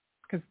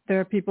 because there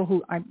are people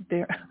who I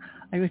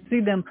would see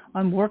them,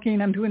 I'm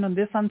working, I'm doing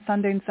this on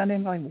Sunday and Sunday.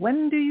 I'm going,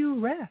 when do you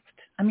rest?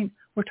 I mean,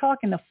 we're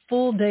talking a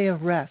full day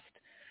of rest.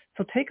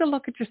 So take a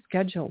look at your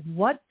schedule.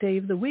 What day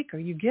of the week are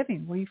you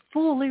giving where you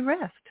fully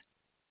rest?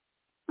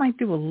 Might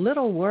do a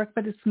little work,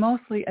 but it's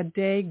mostly a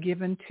day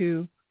given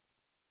to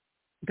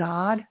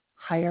God,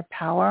 higher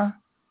power,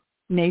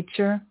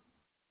 nature,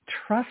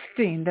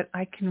 trusting that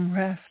I can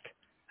rest.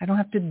 I don't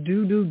have to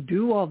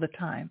do all the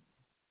time.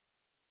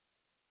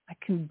 I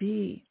can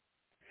be.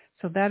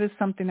 So that is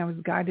something I was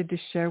guided to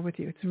share with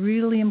you. It's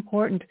really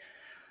important.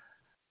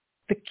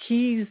 The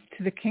keys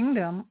to the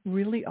kingdom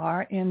really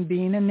are in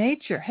being in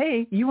nature.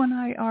 Hey, you and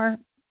I are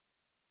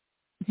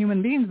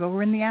human beings, but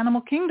we're in the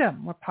animal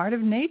kingdom. We're part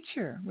of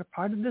nature. We're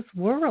part of this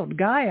world,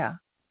 Gaia.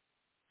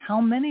 How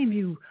many of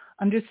you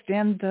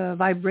understand the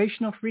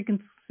vibrational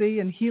frequency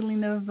and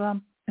healing of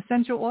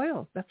essential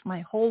oils? That's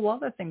my whole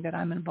other thing that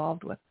I'm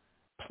involved with.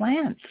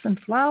 Plants and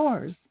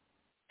flowers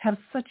have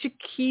such a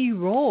key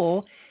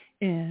role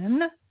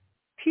in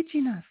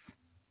teaching us,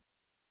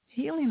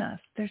 healing us.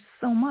 There's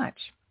so much.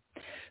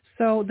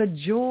 So the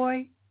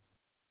joy,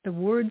 the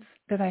words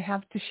that I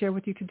have to share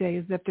with you today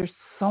is that there's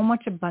so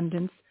much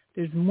abundance.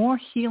 There's more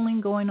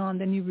healing going on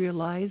than you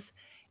realize.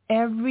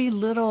 Every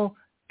little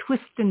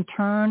twist and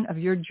turn of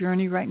your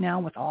journey right now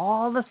with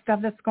all the stuff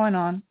that's going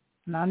on,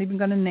 I'm not even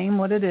going to name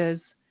what it is,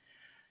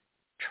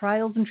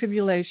 trials and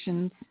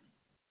tribulations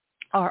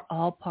are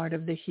all part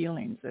of the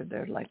healings.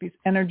 They're like these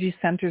energy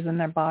centers in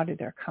their body.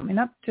 They're coming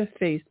up to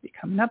face,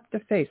 becoming up to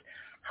face.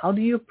 How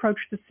do you approach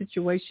the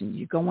situation?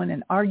 You go in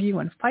and argue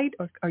and fight,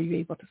 or are you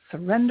able to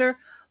surrender,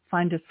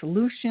 find a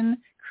solution,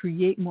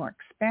 create more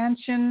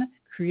expansion,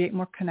 create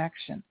more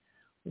connection?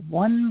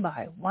 One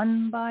by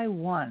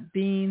one,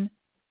 being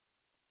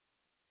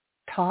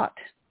taught,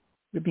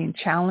 you're being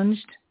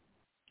challenged,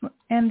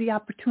 and the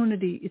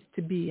opportunity is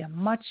to be a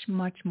much,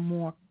 much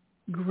more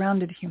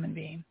grounded human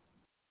being,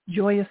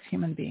 joyous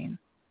human being.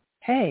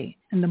 Hey,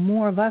 and the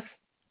more of us,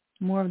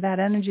 more of that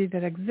energy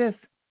that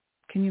exists,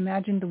 can you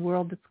imagine the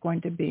world that's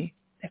going to be?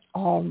 It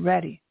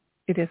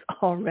is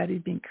already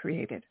being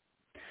created.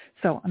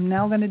 So I'm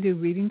now going to do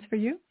readings for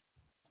you.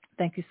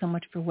 Thank you so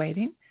much for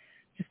waiting.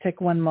 Just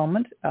take one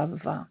moment of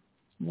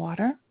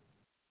water.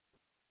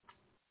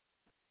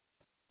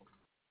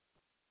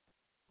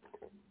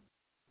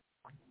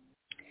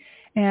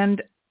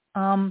 And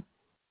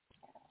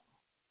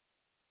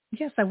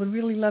yes, I would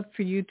really love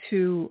for you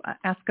to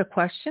ask a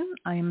question.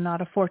 I am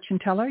not a fortune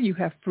teller. You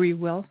have free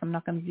will, so I'm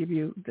not going to give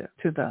you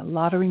the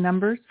lottery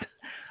numbers.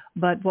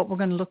 But what we're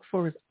going to look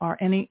for are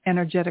any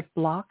energetic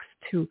blocks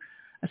to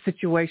a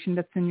situation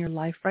that's in your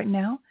life right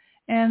now.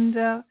 And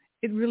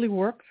it really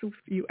works if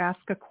you ask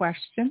a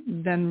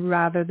question, then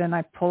rather than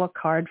I pull a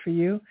card for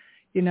you.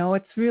 You know,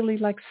 it's really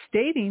like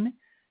stating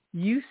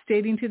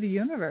to the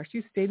universe,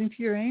 you stating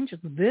to your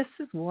angels, this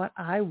is what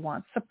I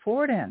want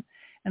support in.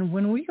 And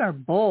when we are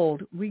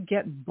bold, we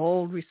get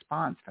bold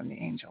response from the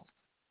angels.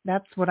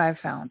 That's what I've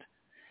found.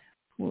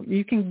 Well,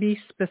 you can be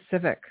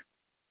specific,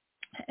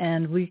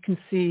 and we can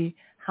see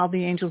how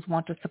the angels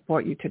want to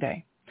support you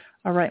today.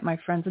 All right, my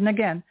friends. And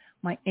again,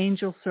 my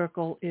angel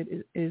circle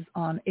is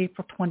on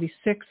April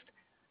 26th,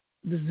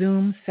 the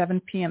Zoom, 7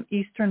 p.m.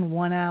 Eastern,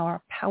 1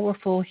 hour,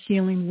 powerful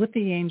healing with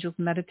the angels,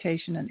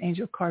 meditation, and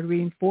angel card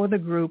reading for the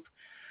group.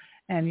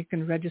 And you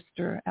can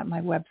register at my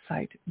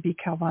website, B.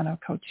 Calvano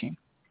Coaching.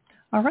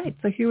 All right,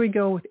 so here we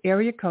go with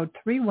area code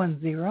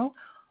 310.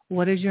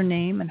 What is your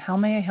name and how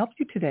may I help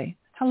you today?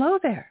 Hello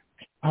there.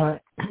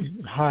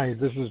 Hi,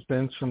 this is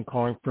Benson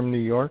calling from New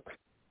York.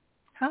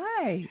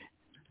 Hi.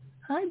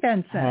 Hi,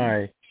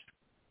 Benson.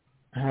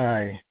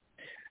 Hi.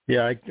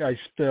 Yeah, I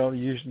spell,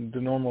 usually the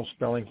normal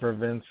spelling for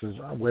Vince is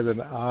with an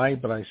I,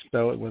 but I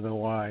spell it with a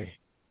Y.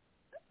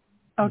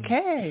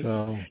 Okay.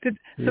 Did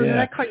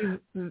I call you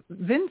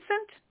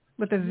Vincent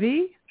with a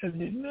V?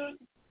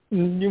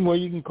 Well,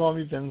 you can call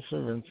me Vince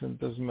or Vincent.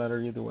 Doesn't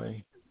matter either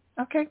way.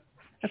 Okay.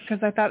 That's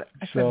because I thought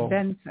I said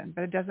Benson,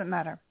 but it doesn't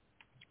matter.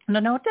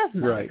 No, it does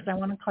matter because I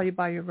want to call you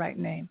by your right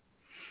name.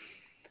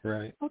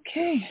 Right.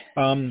 Okay.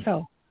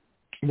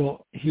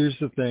 Well, here's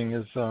the thing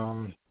is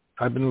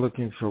I've been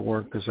looking for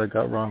work because I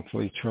got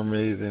wrongfully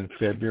terminated in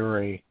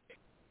February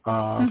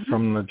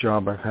from the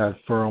job I've had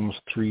for almost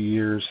 3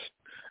 years.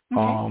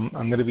 Okay. I'm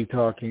going to be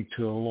talking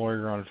to a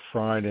lawyer on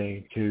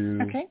Friday to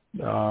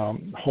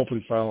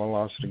hopefully file a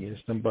lawsuit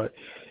against them. But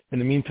in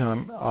the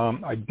meantime,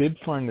 I did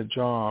find a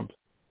job.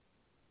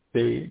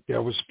 I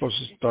was supposed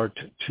to start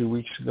 2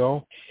 weeks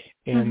ago,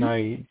 and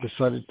I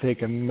decided to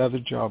take another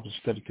job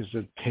instead because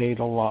it paid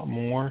a lot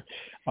more.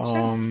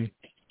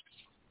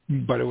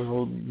 But it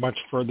was much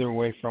further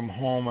away from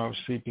home. I was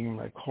sleeping in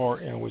my car,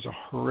 and it was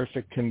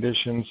horrific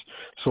conditions.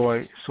 So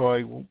I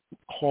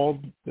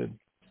called the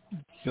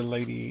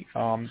lady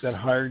that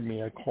hired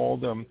me. I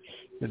called them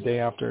the day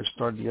after I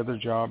started the other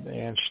job,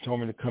 and she told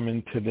me to come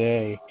in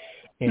today.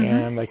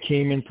 And I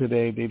came in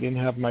today. They didn't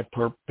have my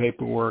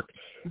paperwork,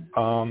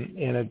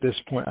 and at this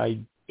point,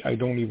 I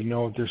don't even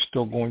know if they're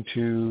still going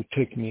to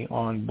take me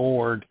on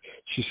board.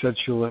 She said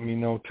she'll let me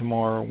know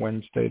tomorrow,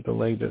 Wednesday, the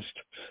latest.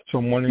 So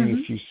I'm wondering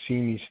if you see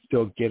me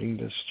still getting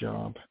this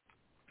job.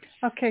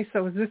 Okay,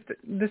 so is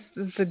this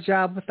is the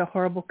job with the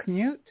horrible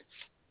commute?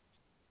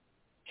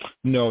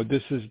 No,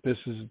 this is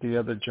the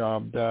other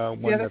job, the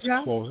one that's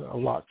close, a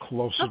lot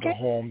closer to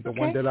home. The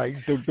one that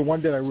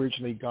I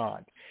originally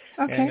got.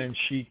 Okay. And then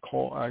she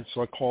called.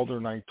 So I called her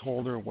and I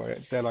told her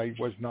that I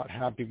was not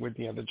happy with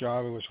the other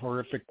job. It was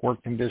horrific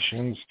work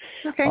conditions.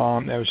 Okay.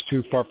 I was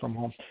too far from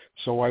home.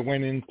 So I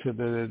went into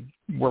the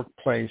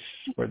workplace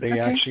where they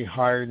actually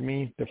hired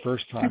me the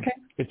first time. Okay.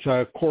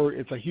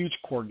 It's a huge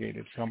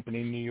corrugated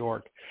company in New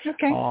York.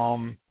 Okay.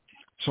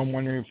 So I'm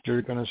wondering if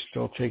they're going to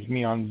still take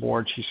me on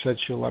board. She said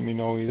she'll let me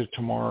know either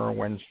tomorrow or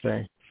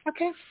Wednesday.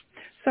 Okay.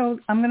 So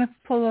I'm going to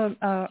pull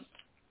a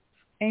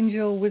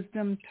Angel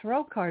Wisdom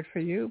Tarot card for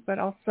you, but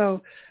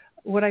also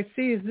what I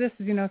see is this,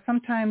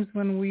 sometimes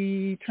when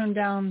we turn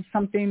down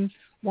something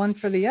one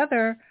for the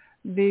other,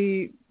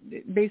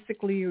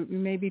 basically you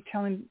may be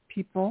telling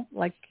people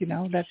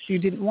that you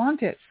didn't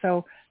want it.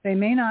 So they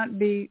may not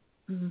be,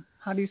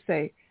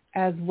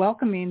 as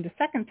welcoming the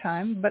second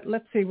time, but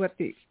let's see what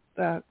the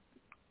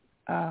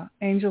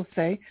angels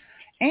say.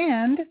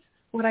 And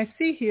what I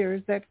see here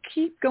is that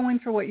keep going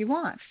for what you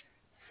want.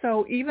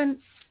 So even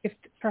if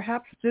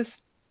perhaps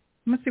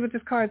let's see what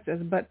this card says,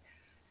 but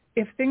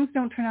if things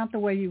don't turn out the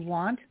way you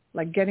want,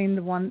 like getting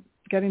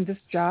this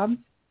job,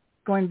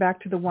 going back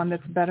to the one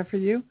that's better for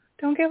you,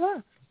 don't give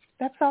up.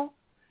 That's all.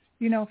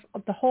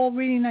 The whole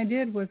reading I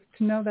did was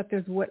to know that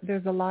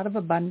there's a lot of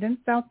abundance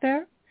out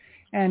there,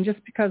 and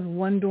just because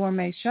one door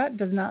may shut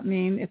does not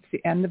mean it's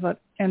the end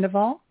of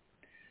all.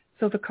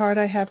 So the card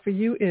I have for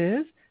you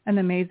is an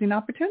amazing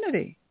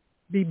opportunity.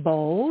 Be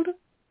bold,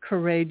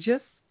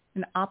 courageous,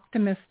 and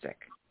optimistic.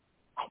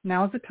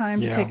 Now is the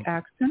time to take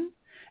action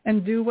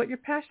and do what you're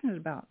passionate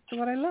about. So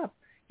what I love,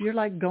 you're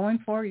like going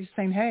for it. You're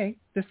saying, hey,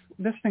 this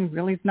thing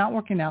really is not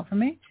working out for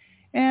me.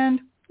 And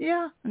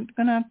I'm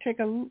going to take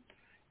a,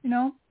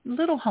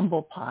 little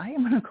humble pie.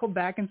 I'm going to go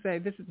back and say,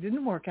 this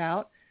didn't work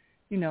out.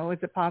 Is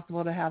it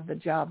possible to have the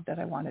job that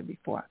I wanted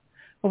before?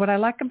 But what I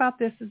like about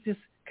this is just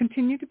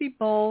continue to be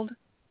bold,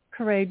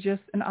 courageous,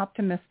 and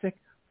optimistic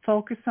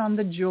focus on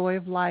the joy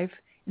of life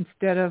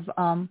instead of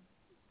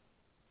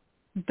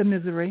the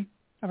misery.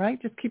 All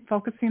right? Just keep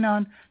focusing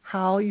on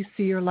how you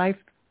see your life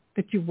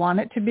that you want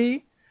it to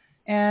be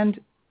and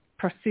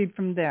proceed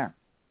from there.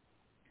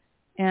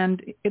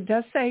 And it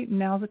does say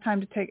now's the time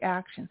to take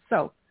action.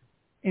 So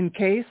in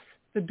case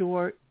the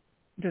door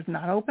does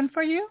not open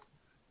for you,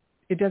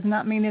 it does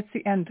not mean it's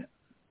the end.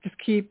 Just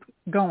keep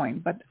going.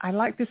 But I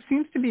like, this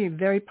seems to be a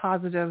very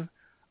positive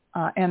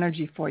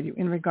energy for you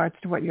in regards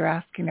to what you're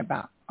asking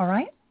about. All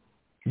right?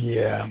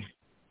 Yeah.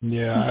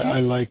 Yeah.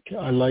 Okay.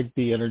 I like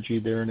the energy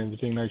there and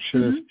everything. I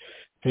should have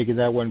taken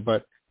that one,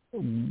 but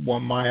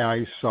what my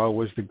eyes saw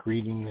was the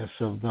greediness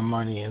of the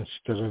money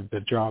instead of the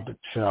job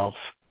itself.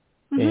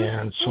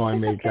 And so I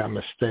made that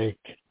mistake.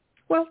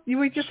 Well,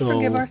 we just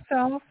forgive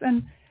ourselves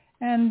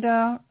and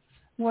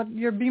what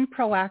you're being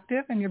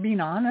proactive and you're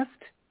being honest,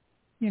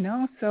 you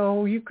know,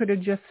 so you could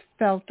have just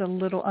felt a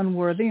little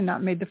unworthy and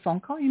not made the phone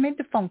call. You made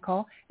the phone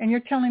call and you're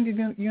telling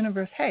the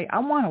universe, hey, I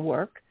want to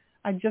work.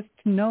 I just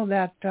know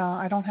that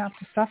I don't have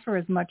to suffer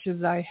as much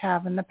as I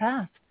have in the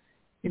past.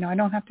 You know, I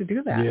don't have to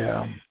do that.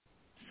 Yeah.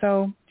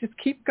 So just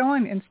keep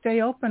going and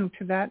stay open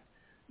to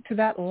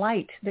that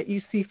light that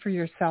you see for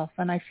yourself.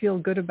 And I feel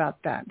good about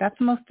that. That's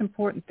the most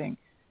important thing.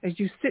 As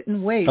you sit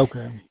and wait,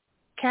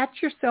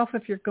 catch yourself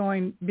if you're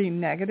being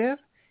negative.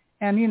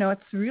 And, you know,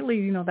 it's really,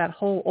 you know, that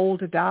whole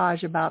old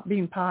adage about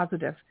being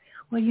positive.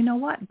 Well, you know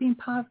what? Being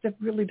positive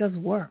really does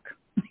work,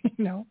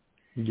 you know.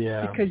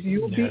 Yeah. Because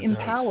you'll be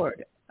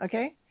empowered,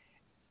 okay?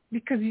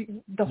 Because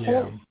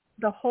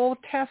the whole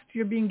test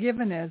you're being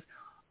given is,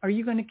 are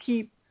you going to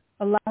keep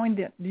allowing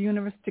the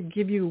universe to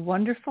give you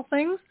wonderful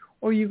things,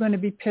 or are you going to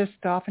be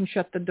pissed off and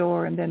shut the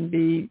door and then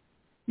be,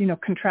 you know,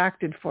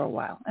 contracted for a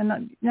while?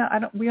 And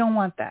we don't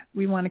want that.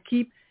 We want to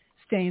keep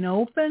staying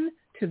open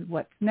to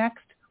what's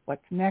next.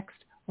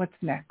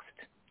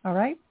 All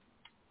right?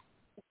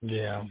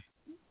 Yeah.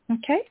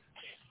 Okay.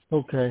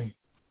 Okay.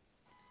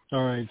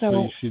 All right.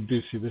 So you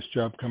do see this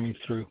job coming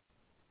through.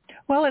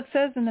 Well, it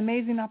says an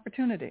amazing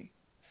opportunity.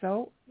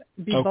 So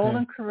be bold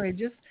and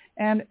courageous.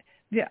 And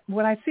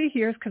what I see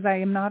here is, because I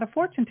am not a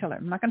fortune teller,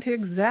 I'm not going to tell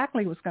you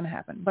exactly what's going to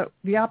happen, but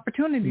the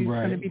opportunity is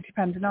going to be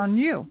dependent on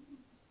you.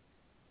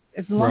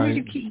 As long as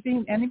you keep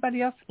being,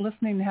 anybody else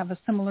listening to have a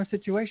similar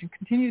situation,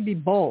 continue to be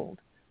bold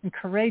and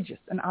courageous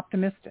and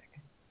optimistic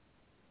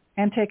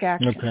and take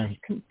action. Okay.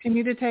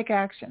 Continue to take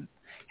action.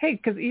 Hey,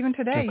 because even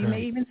today you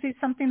may even see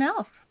something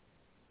else.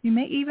 You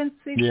may even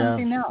see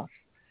something else.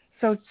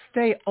 So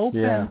stay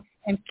open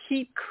and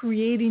keep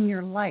creating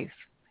your life.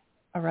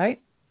 All right?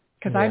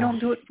 Because I don't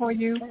do it for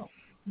you,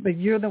 but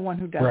you're the one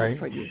who does it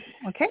for you.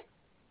 Okay?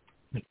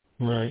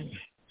 Right.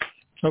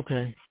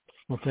 Okay.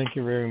 Well, thank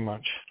you very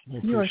much. I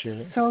appreciate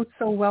it. You are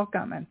so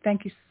welcome. And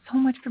thank you so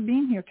much for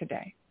being here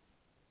today.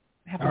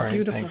 Have a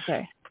beautiful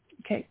day.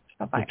 Okay.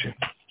 Bye-bye.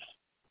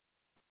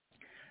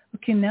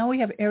 Okay, now we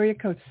have area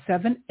code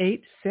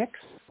 786.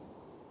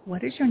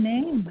 What is your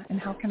name and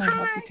how can I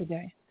help you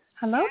today?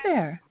 Hello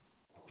there.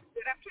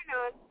 Good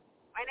afternoon.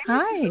 My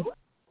name is Luz.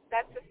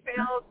 That's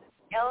spelled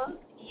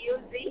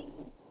L-U-Z.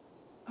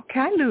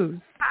 Okay, Luz.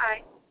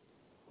 Hi.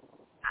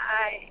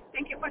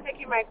 Thank you for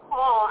taking my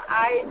call.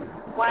 I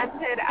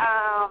wanted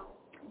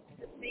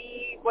to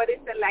see what is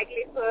the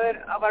likelihood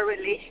of a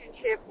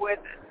relationship with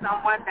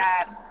someone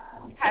that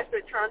has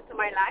returned to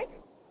my life.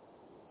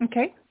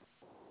 Okay.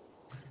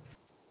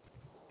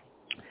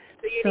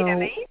 Do you need a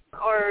name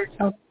or?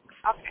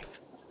 Okay.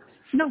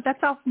 No, that's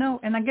all. No,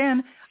 and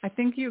again, I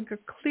think you're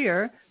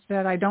clear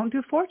that I don't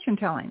do fortune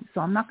telling,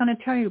 so I'm not going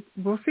to tell you.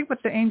 We'll see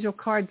what the angel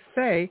cards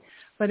say,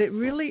 but it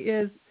really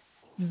is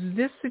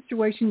this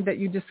situation that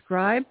you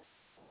described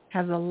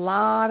has a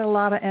lot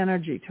of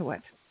energy to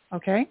it.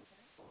 Okay.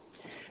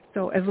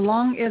 So as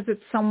long as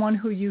it's someone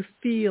who you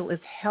feel is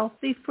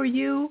healthy for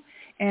you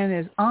and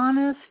is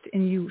honest,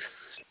 and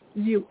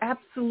you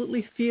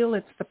absolutely feel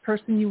it's the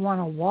person you want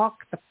to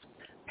walk the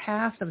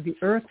path of the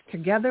earth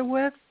together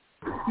with,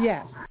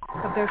 yes.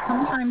 But there's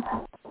sometimes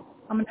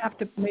I'm going to have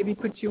to maybe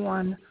put you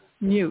on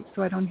mute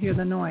so I don't hear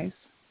the noise.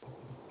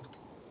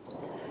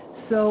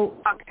 So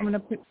I'm going to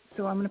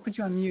put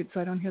you on mute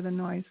so I don't hear the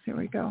noise. Here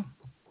we go.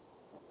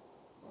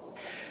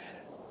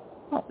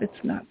 Well, it's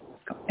not.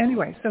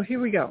 Anyway, so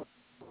here we go.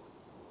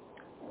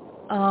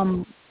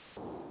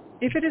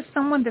 If it is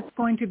someone that's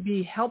going to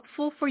be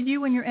helpful for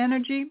you and your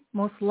energy,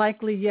 most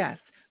likely yes.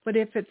 But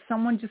if it's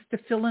someone just to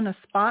fill in a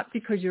spot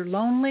because you're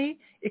lonely,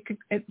 it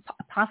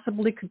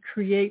possibly could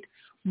create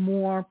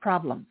more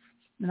problems.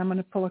 And I'm going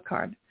to pull a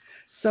card.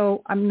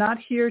 So I'm not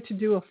here to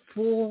do a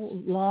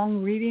full,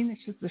 long reading.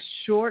 It's just a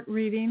short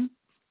reading.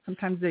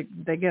 Sometimes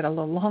they get a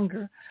little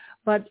longer.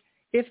 But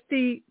if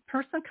the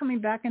person coming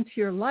back into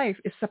your life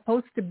is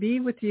supposed to be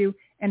with you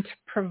and to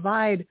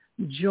provide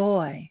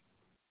joy,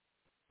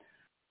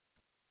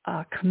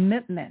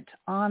 commitment,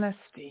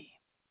 honesty,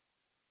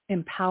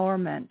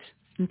 empowerment,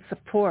 and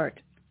support,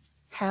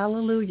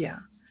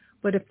 hallelujah.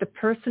 But if the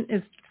person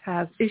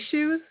has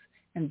issues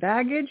and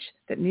baggage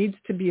that needs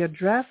to be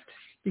addressed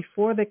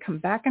before they come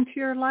back into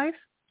your life,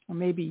 or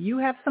maybe you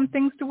have some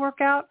things to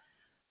work out,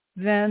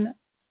 then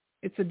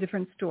it's a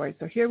different story.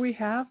 So here we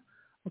have,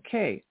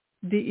 okay,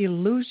 the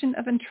illusion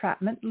of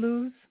entrapment,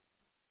 lose,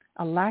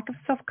 a lack of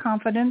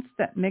self-confidence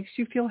that makes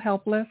you feel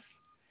helpless,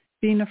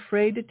 being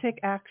afraid to take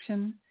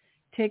action,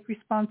 take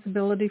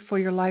responsibility for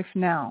your life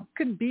now.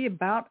 Could be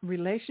about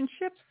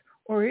relationships,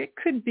 or it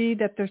could be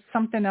that there's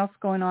something else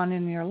going on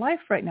in your life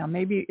right now.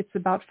 Maybe it's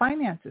about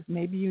finances.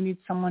 Maybe you need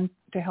someone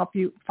to help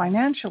you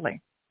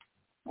financially,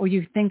 or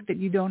you think that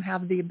you don't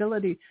have the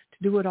ability to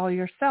do it all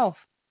yourself.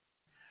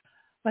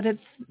 But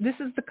this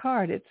is the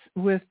card. It's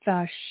with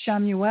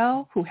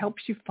Shamuel, who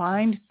helps you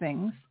find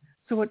things.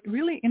 So it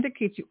really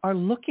indicates you are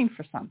looking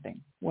for something,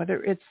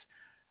 whether it's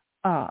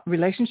a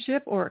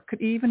relationship, or it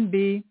could even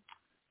be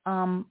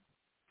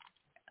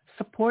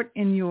support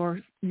in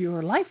your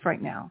life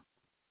right now,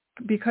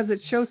 because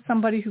it shows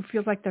somebody who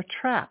feels like they're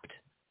trapped.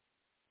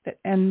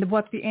 And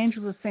what the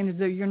angel is saying is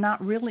that you're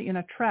not really in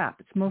a trap.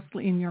 It's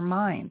mostly in your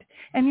mind.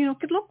 And, it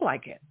could look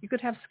like it. You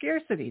could have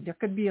scarcity. There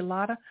could be a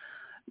lot of,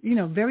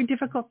 very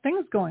difficult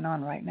things going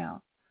on right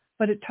now.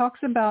 But it talks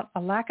about a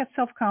lack of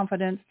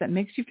self-confidence that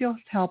makes you feel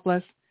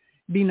helpless,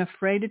 being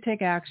afraid to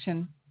take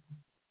action,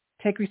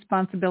 take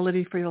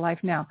responsibility for your life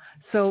now.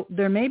 So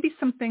there may be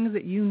some things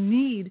that you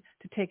need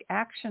to take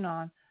action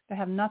on that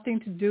have nothing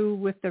to do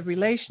with the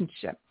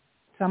relationship.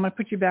 So I'm going to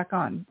put you back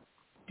on.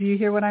 Do you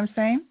hear what I'm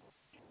saying?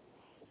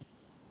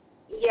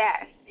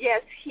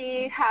 Yes,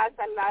 he has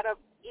a lot of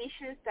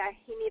issues that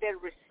he needed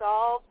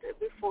resolved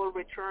before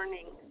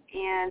returning,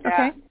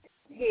 and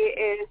he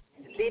is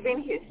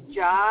leaving his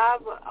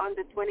job on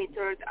the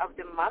 23rd of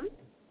the month.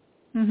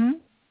 Mm-hmm.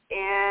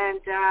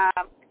 And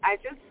I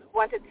just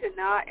wanted to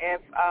know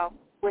if,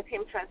 with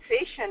him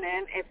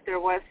transitioning, if there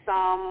was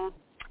some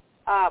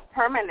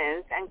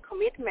permanence and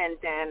commitment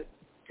then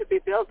to be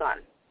built on.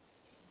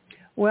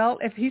 Well,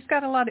 if he's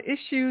got a lot of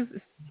issues,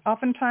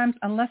 oftentimes,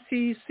 unless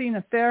he's seen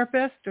a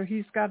therapist or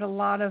he's got a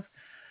lot of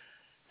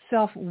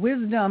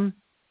self-wisdom,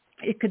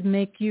 it could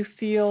make you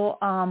feel,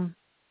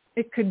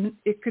 it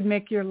could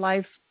make your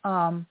life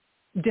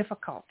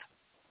difficult.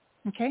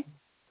 Okay?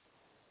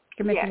 It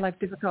can make your life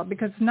difficult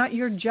because it's not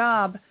your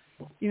job.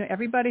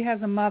 Everybody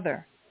has a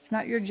mother. It's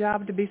not your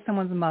job to be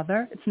someone's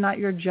mother. It's not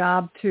your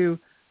job to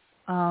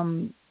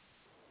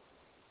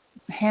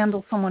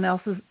handle someone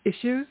else's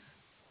issues.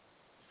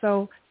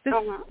 So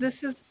this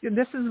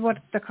is what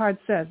the card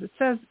says. It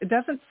says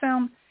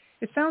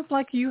it sounds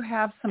like you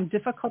have some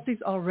difficulties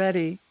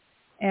already,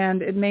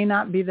 and it may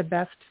not be the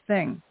best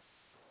thing.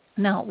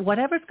 Now,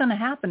 whatever's going to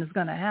happen is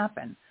going to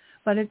happen,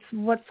 but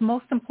what's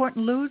most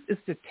important, Luz, is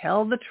to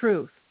tell the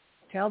truth.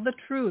 Tell the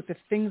truth. If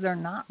things are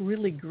not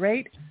really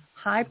great,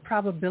 high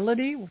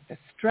probability with the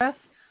stress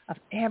of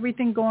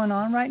everything going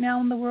on right now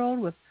in the world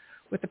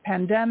with the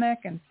pandemic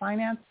and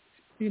finance,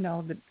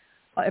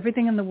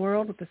 everything in the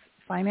world with the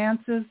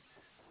finances,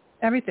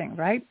 everything,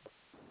 right?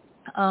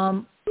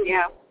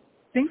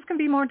 Things can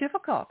be more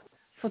difficult.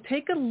 So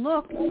take a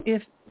look.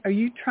 Are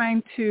you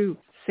trying to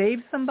save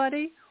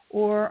somebody,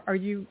 or are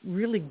you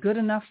really good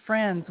enough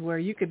friends where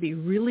you could be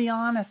really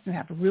honest and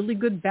have really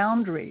good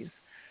boundaries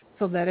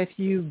so that if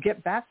you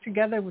get back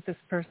together with this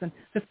person's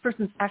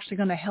actually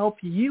going to help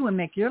you and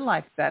make your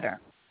life better.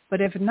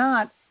 But if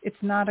not,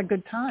 it's not a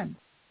good time.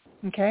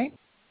 Okay?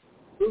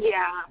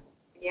 Yeah,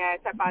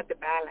 it's about the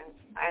balance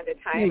and the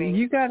timing.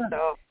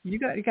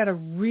 You gotta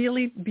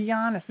really be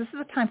honest. This is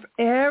a time for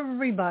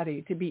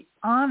everybody to be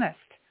honest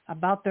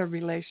about their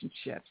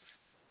relationships.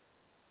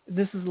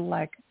 This is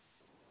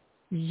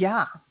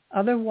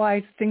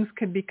otherwise things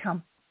could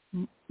become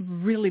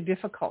really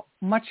difficult,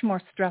 much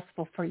more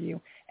stressful for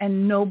you.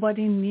 And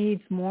nobody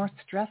needs more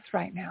stress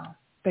right now.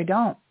 They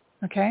don't.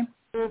 Okay?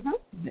 Mm-hmm.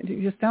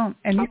 You just don't.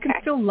 And you can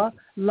still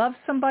love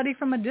somebody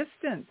from a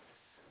distance,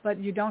 but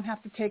you don't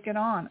have to take it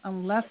on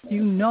unless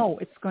you know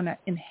it's going to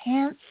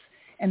enhance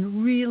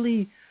and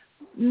really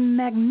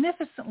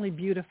magnificently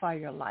beautify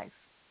your life.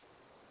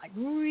 Like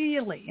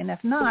really. And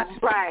if not...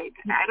 Right.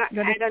 I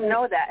don't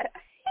know that.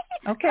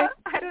 Okay.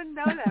 I don't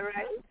know that,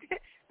 right?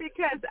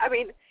 Because,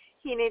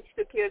 he needs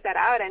to clear that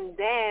out, and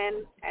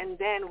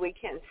then we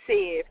can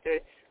see if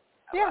there's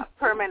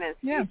permanent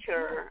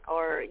future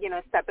or,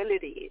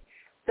 stability.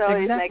 So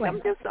it's like I'm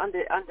just on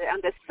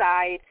the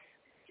side,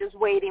 just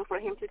waiting for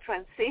him to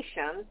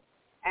transition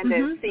and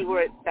then see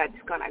where that's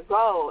going to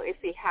go, if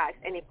he has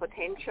any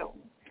potential.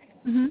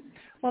 Mm-hmm.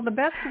 Well, the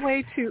best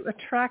way to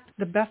attract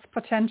the best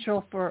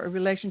potential for a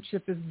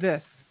relationship is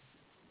this.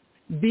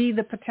 Be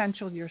the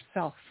potential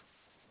yourself.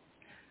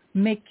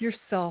 Make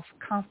yourself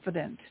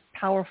confident,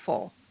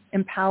 powerful,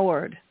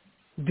 empowered.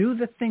 Do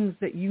the things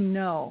that you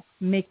know.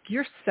 Make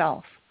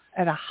yourself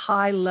at a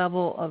high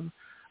level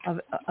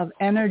of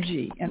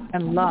energy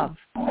and love.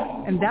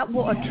 And that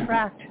will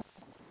attract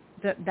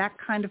that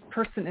kind of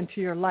person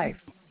into your life.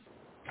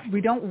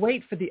 We don't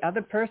wait for the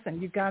other person.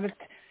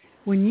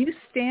 When you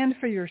stand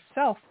for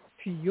yourself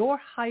to your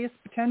highest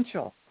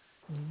potential,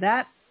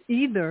 that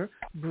either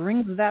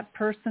brings that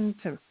person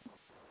to,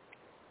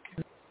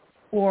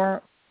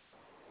 or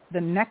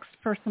the next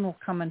person will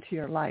come into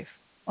your life.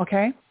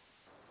 Okay?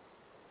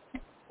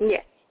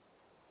 Yes.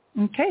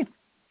 Okay.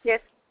 Yes.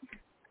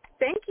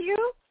 Thank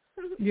you.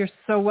 You're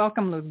so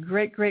welcome, Lou.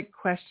 Great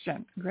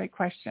question. Great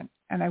question.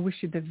 And I wish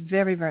you the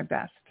very, very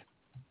best.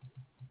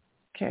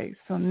 Okay,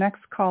 so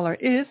next caller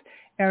is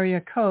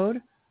area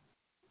code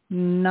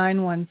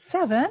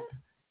 917.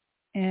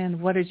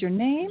 And what is your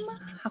name?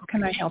 How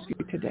can I help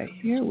you today?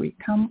 Here we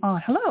come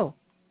on. Hello.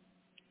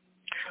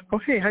 Oh,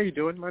 hey, how you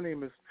doing? My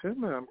name is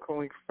Tim, and I'm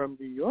calling from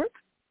New York.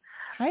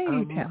 Hi,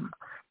 Tim.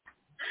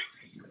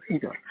 How you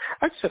doing?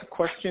 I just had a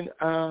question.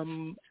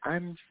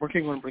 I'm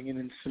working on bringing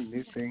in some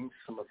new things,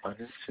 some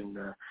abundance,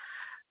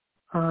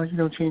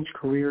 and change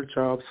career,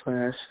 job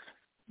slash,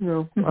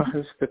 all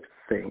those different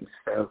things.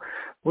 So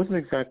wasn't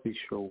exactly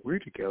sure where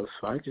to go,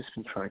 so I've just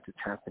been trying to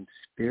tap into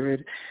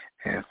spirit,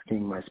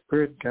 asking my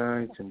spirit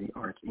guides and the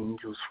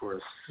archangels for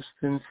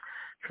assistance,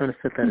 trying to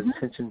set that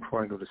intention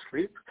before I go to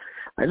sleep.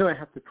 I know I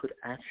have to put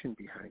action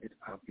behind it,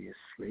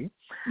 obviously,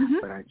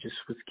 but I just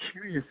was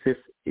curious if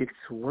it's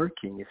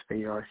working, if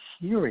they are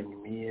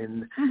hearing me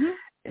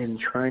and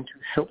trying to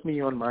help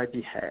me on my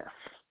behalf.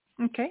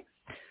 Okay.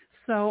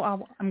 So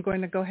I'm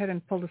going to go ahead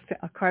and pull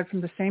a card from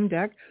the same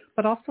deck.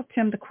 But also,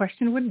 Tim, the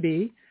question would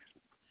be,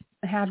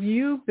 have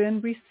you been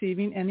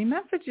receiving any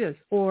messages?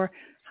 Or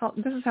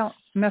this is how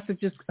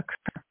messages occur.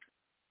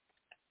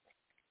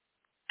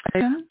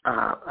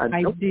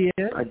 Ideas?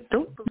 I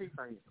don't believe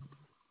I am.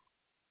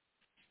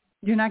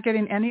 You're not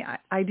getting any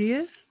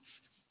ideas?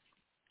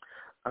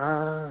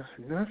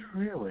 Not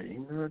really,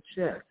 not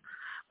yet.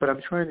 But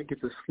I'm trying to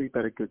get to sleep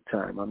at a good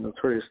time. I'm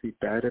notoriously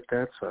bad at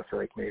that, so I feel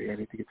like maybe I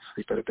need to get to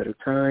sleep at a better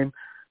time.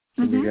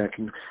 So maybe I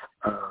can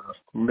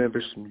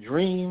remember some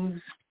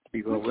dreams,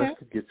 be well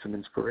rested, get some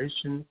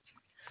inspiration.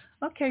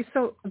 Okay,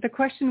 so the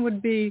question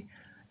would be,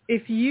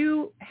 if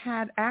you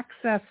had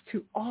access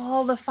to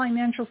all the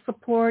financial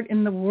support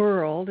in the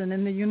world and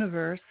in the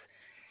universe,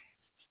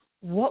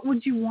 what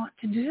would you want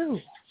to do?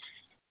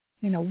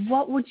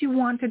 What would you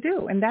want to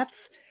do? And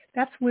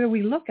that's where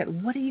we look at,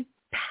 what are you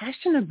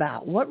passionate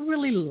about? What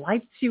really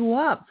lights you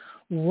up?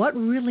 What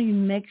really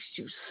makes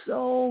you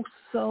so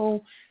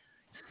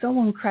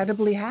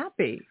incredibly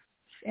happy?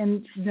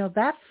 And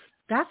that's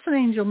an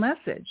angel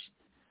message.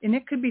 And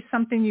it could be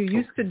something you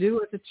used to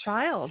do as a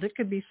child. It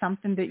could be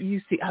something that you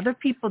see other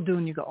people do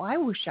and you go, oh, I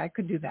wish I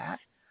could do that.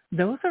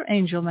 Those are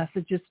angel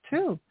messages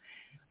too.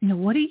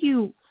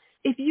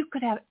 If you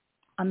could have,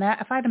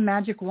 if I had a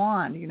magic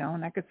wand,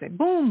 and I could say,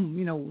 boom,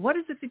 what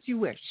is it that you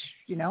wish,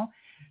 So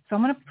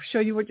I'm going to show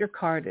you what your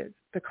card is.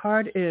 The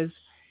card is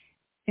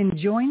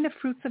enjoying the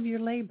fruits of your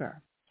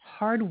labor,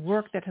 hard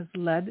work that has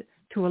led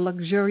to a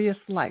luxurious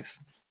life,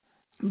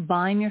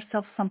 buying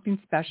yourself something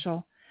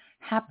special,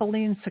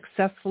 happily and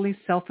successfully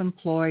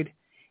self-employed,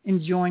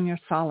 enjoying your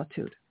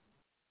solitude.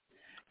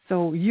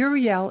 So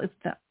Uriel is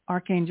the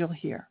archangel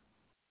here.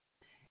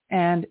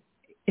 And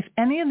if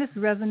any of this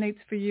resonates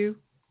for you,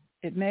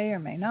 it may or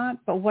may not,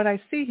 but what I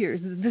see here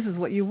is this is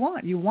what you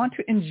want. You want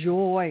to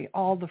enjoy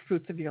all the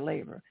fruits of your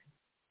labor.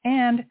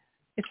 And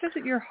it says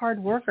that you're a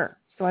hard worker.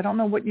 So I don't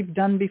know what you've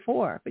done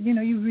before, but you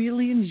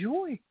really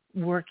enjoy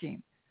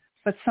working.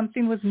 But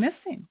something was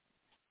missing.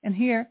 And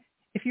here,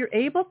 if you're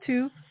able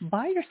to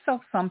buy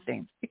yourself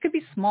something, it could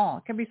be small.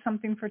 It could be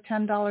something for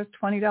 $10,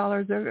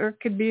 $20, or it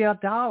could be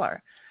 $1.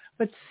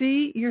 But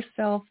see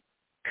yourself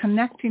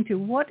connecting to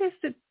what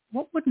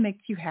would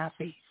make you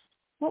happy?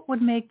 What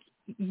would make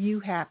you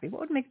happy? What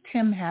would make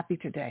Tim happy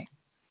today?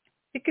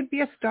 It could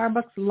be a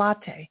Starbucks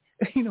latte.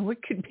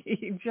 It could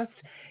be just,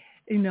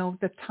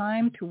 the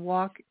time to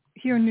walk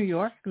here in New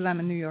York, because I'm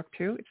in New York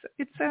too.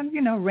 It's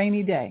a,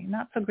 rainy day.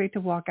 Not so great to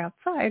walk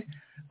outside,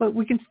 but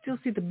we can still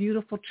see the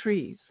beautiful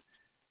trees.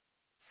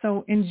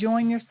 So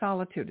enjoying your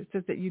solitude. It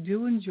says that you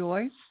do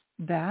enjoy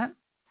that.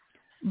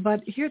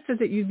 But here it says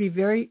that you'd be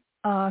very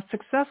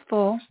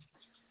successful,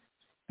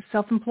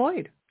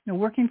 self-employed,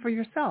 working for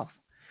yourself.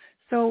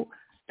 So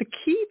the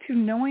key to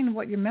knowing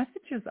what your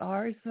messages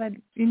are is that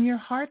in your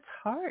heart's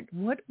heart,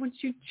 what would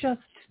you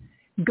just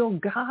go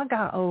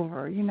gaga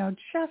over?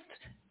 Just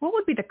what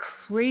would be the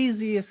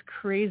craziest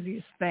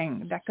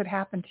thing that could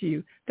happen to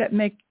you that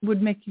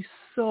would make you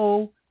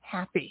so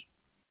happy?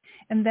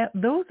 And that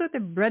those are the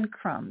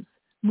breadcrumbs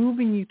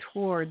moving you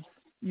towards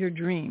your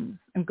dreams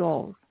and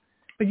goals.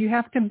 But you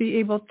have to be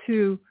able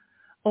to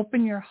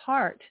open your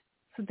heart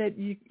so that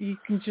you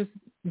can just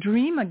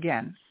dream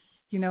again.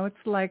 It's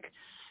like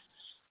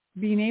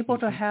being able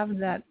to have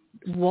that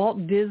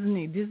Walt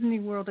Disney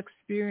World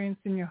experience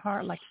in your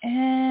heart, like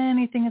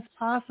anything is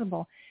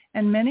possible.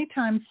 And many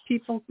times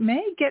people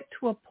may get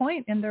to a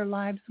point in their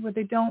lives where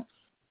they don't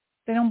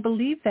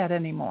believe that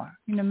anymore.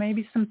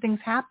 Maybe some things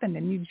happen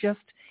and you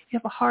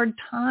have a hard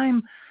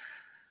time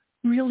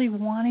really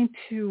wanting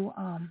to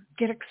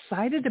get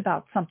excited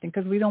about something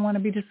because we don't want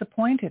to be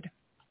disappointed.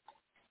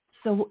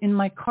 So in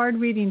my card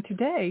reading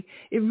today,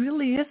 it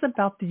really is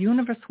about the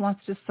universe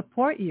wants to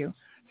support you.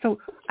 So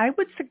I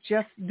would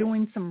suggest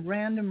doing some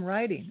random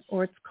writing,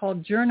 or it's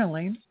called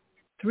journaling,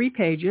 3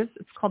 pages.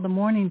 It's called the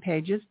morning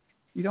pages.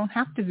 You don't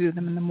have to do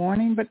them in the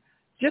morning, but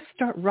just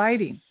start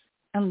writing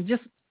and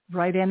just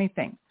write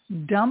anything.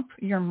 Dump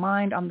your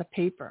mind on the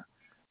paper.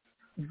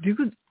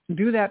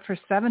 Do that for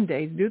 7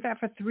 days. Do that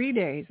for 3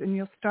 days, and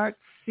you'll start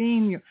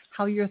seeing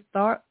how your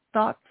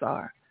thoughts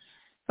are.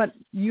 But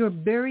your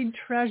buried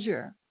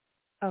treasure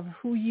of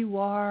who you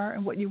are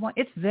and what you want,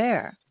 it's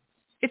there.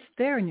 It's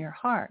there in your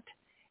heart.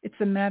 It's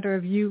a matter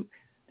of you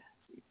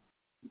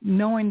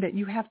knowing that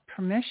you have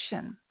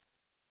permission.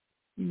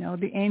 You know,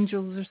 the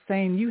angels are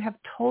saying you have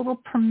total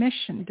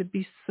permission to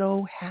be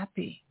so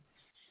happy.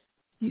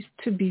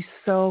 To be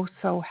so,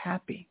 so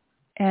happy.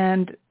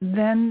 And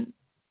then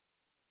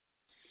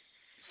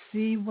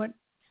see what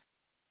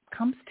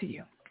comes to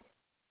you.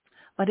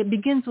 But it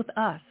begins with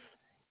us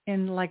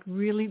in like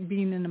really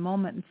being in the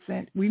moment and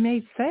saying, we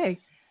may say,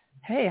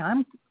 hey,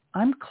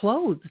 I'm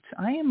closed.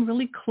 I am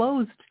really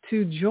closed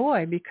to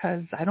joy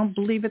because I don't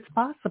believe it's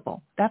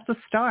possible. That's a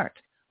start.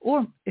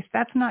 Or if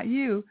that's not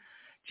you,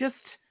 just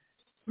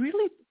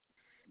really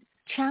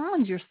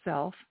challenge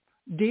yourself,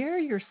 dare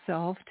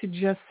yourself to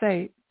just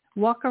say,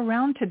 walk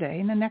around today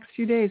in the next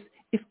few days.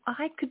 If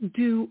I could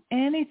do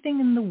anything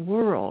in the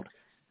world,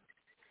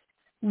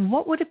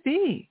 what would it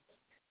be?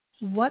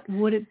 What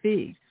would it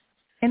be?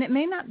 And it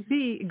may not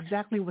be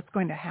exactly what's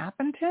going to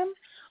happen, Tim,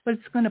 but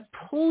it's going to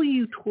pull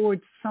you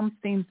towards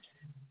something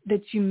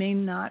that you may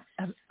not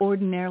have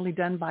ordinarily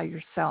done by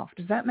yourself.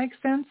 Does that make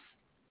sense?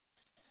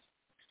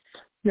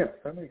 Yeah,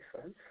 that makes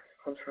sense.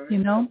 I'm trying. You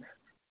know?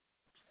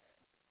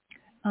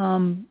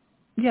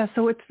 Yeah,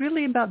 so it's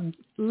really about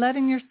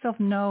letting yourself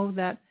know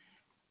that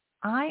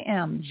I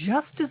am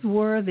just as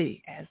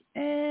worthy as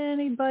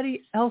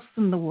anybody else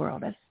in the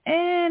world,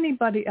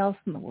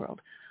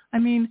 I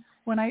mean,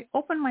 when I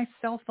open my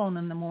cell phone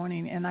in the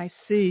morning and I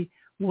see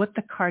what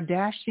the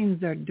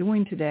Kardashians are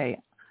doing today,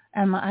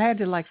 and I had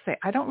to say,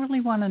 I don't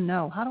really want to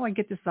know. How do I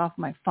get this off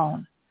my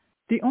phone?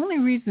 The only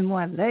reason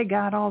why they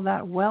got all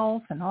that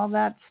wealth and all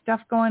that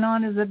stuff going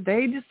on is that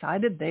they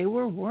decided they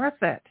were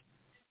worth it.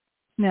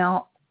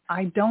 Now,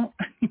 I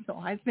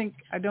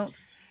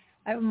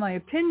have my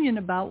opinion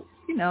about,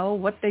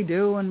 what they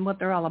do and what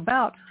they're all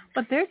about,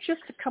 but they're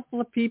just a couple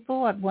of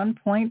people at one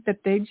point that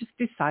they just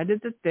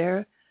decided that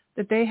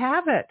they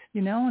have it,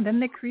 and then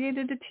they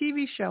created a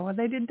TV show and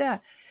they did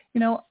that.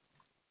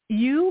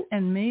 You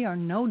and me are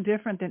no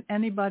different than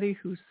anybody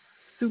who's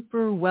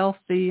super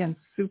wealthy and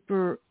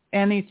super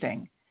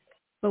anything.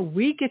 But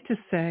we get to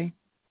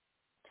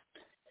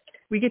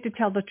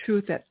tell the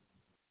truth that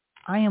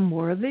I am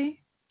worthy,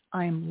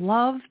 I am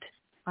loved,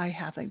 I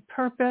have a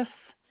purpose,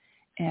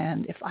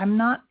 and if I'm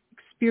not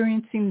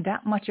experiencing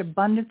that much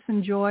abundance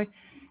and joy,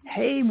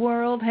 hey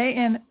world, hey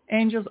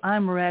angels,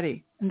 I'm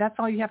ready. And that's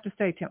all you have to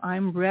say, Tim.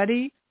 I'm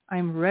ready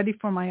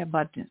for my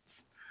abundance.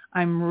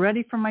 I'm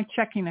ready for my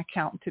checking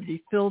account to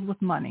be filled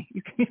with money.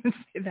 You can even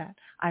say that.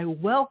 I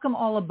welcome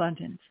all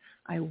abundance.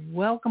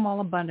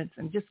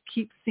 And just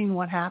keep seeing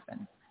what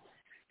happens.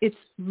 It's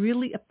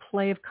really a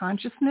play of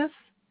consciousness,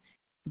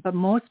 but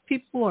most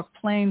people are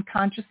playing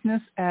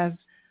consciousness as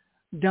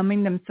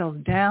dumbing themselves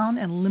down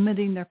and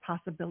limiting their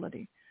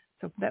possibility.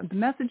 So the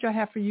message I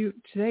have for you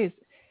today is,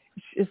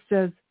 it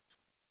says,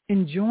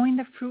 enjoying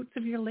the fruits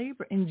of your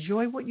labor.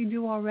 Enjoy what you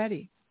do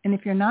already. And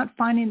if you're not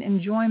finding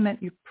enjoyment,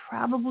 you're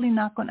probably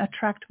not going to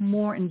attract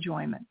more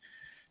enjoyment.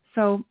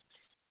 So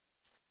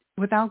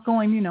without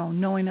going,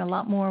 knowing a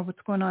lot more of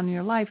what's going on in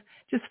your life,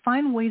 just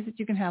find ways that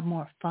you can have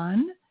more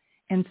fun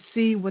and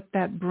see what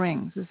that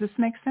brings. Does this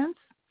make sense?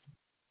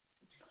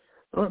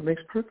 Oh, it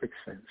makes perfect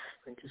sense.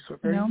 Thank you so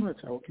very much.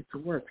 I will get to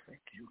work.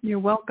 Thank you. You're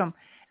welcome.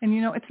 And,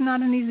 it's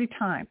not an easy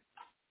time.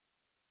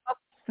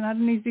 It's not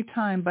an easy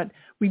time, but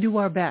we do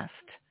our best.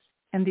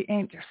 And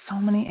there's so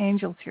many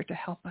angels here to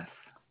help us.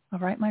 All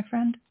right, my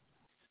friend?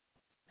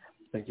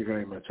 Thank you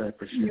very much. I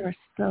appreciate it. You're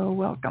so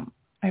welcome.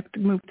 I have to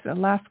move to the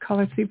last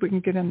caller, see if we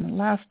can get in the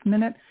last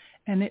minute.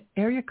 And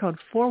area code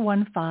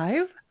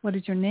 415. What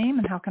is your name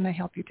and how can I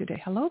help you today?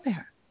 Hello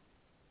there.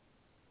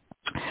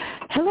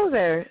 Hello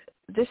there.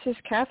 This is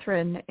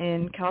Catherine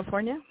in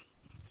California.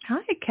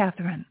 Hi,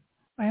 Catherine.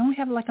 I only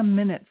have a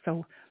minute,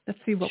 so let's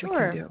see what we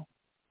can do.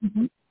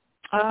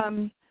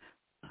 Mm-hmm.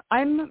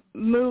 I'm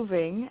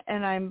moving,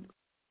 and I'm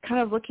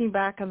kind of looking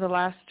back on the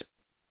last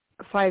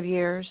 5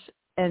 years,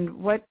 and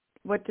what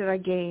did I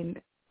gain?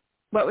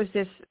 What was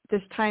this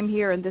time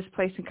here in this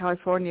place in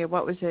California?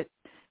 What was it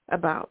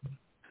about?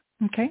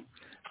 Okay.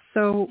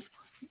 So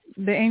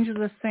the angels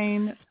are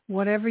saying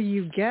whatever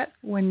you get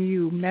when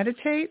you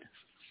meditate,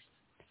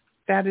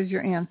 that is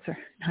your answer.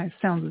 It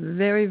sounds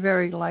very,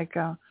 very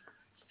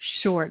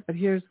short, but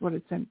here's what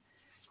it's in.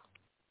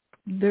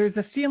 There's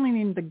a feeling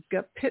in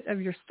the pit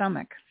of your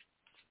stomach.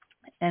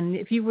 And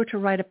if you were to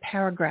write a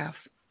paragraph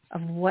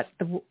of what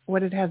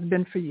it has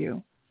been for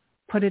you,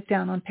 put it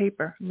down on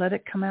paper, let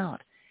it come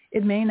out.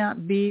 It may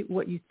not be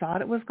what you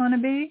thought it was going to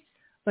be,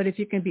 but if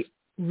you can be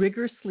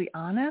rigorously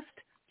honest,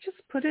 just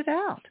put it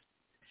out.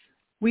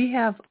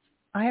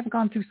 I have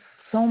gone through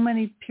so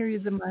many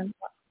periods of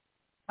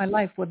my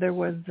life where there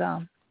was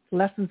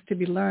lessons to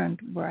be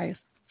learned where I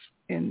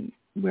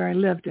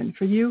lived. And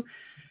for you,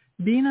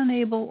 being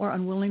unable or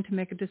unwilling to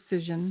make a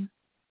decision,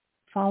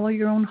 follow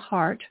your own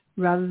heart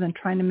rather than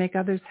trying to make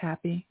others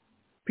happy,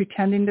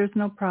 pretending there's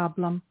no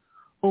problem,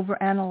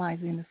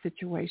 overanalyzing the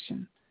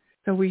situation.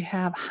 So we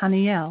have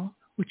Haniel,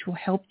 which will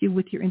help you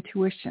with your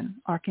intuition,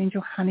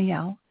 Archangel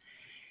Haniel.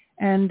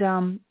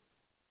 And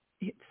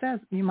it says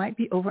you might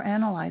be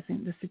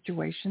overanalyzing the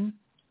situation.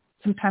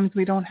 Sometimes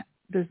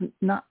there's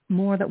not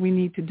more that we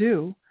need to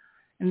do.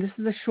 And this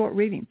is a short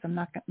reading, so I'm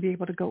not going to be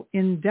able to go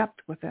in depth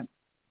with it.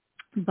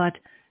 But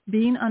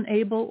being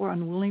unable or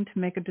unwilling to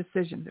make a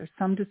decision. There's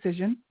some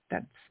decision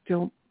that's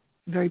still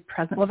very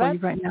present for you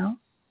right now.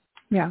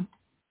 Yeah.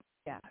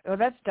 Yeah. Well,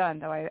 that's done,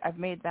 though. I've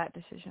made that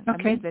decision. Okay.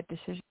 I made that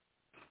decision.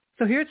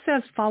 So here it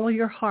says, follow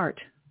your heart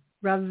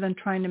rather than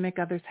trying to make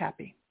others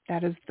happy.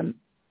 That is the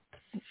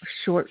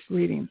short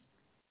reading.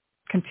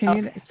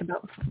 Continue. Okay. It's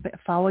about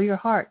follow your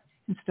heart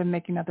instead of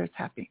making others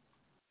happy.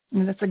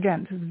 And this is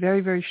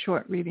very, very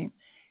short reading.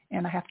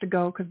 And I have to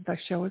go because the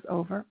show is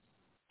over.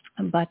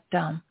 But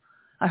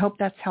I hope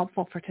that's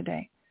helpful for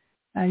today.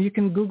 You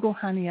can Google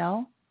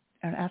Haniel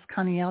and ask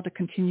Haniel to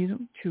continue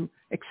to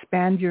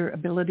expand your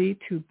ability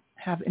to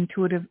have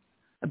intuitive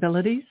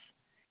abilities.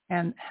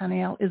 And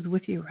Haniel is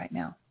with you right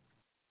now.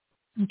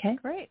 Okay?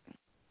 Great.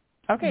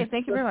 Okay,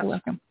 thank you very much.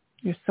 Welcome.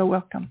 You're so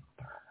welcome.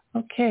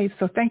 Okay,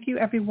 so thank you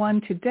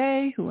everyone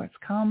today who has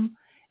come.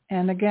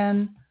 And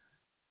again,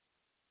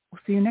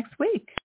 we'll see you next week.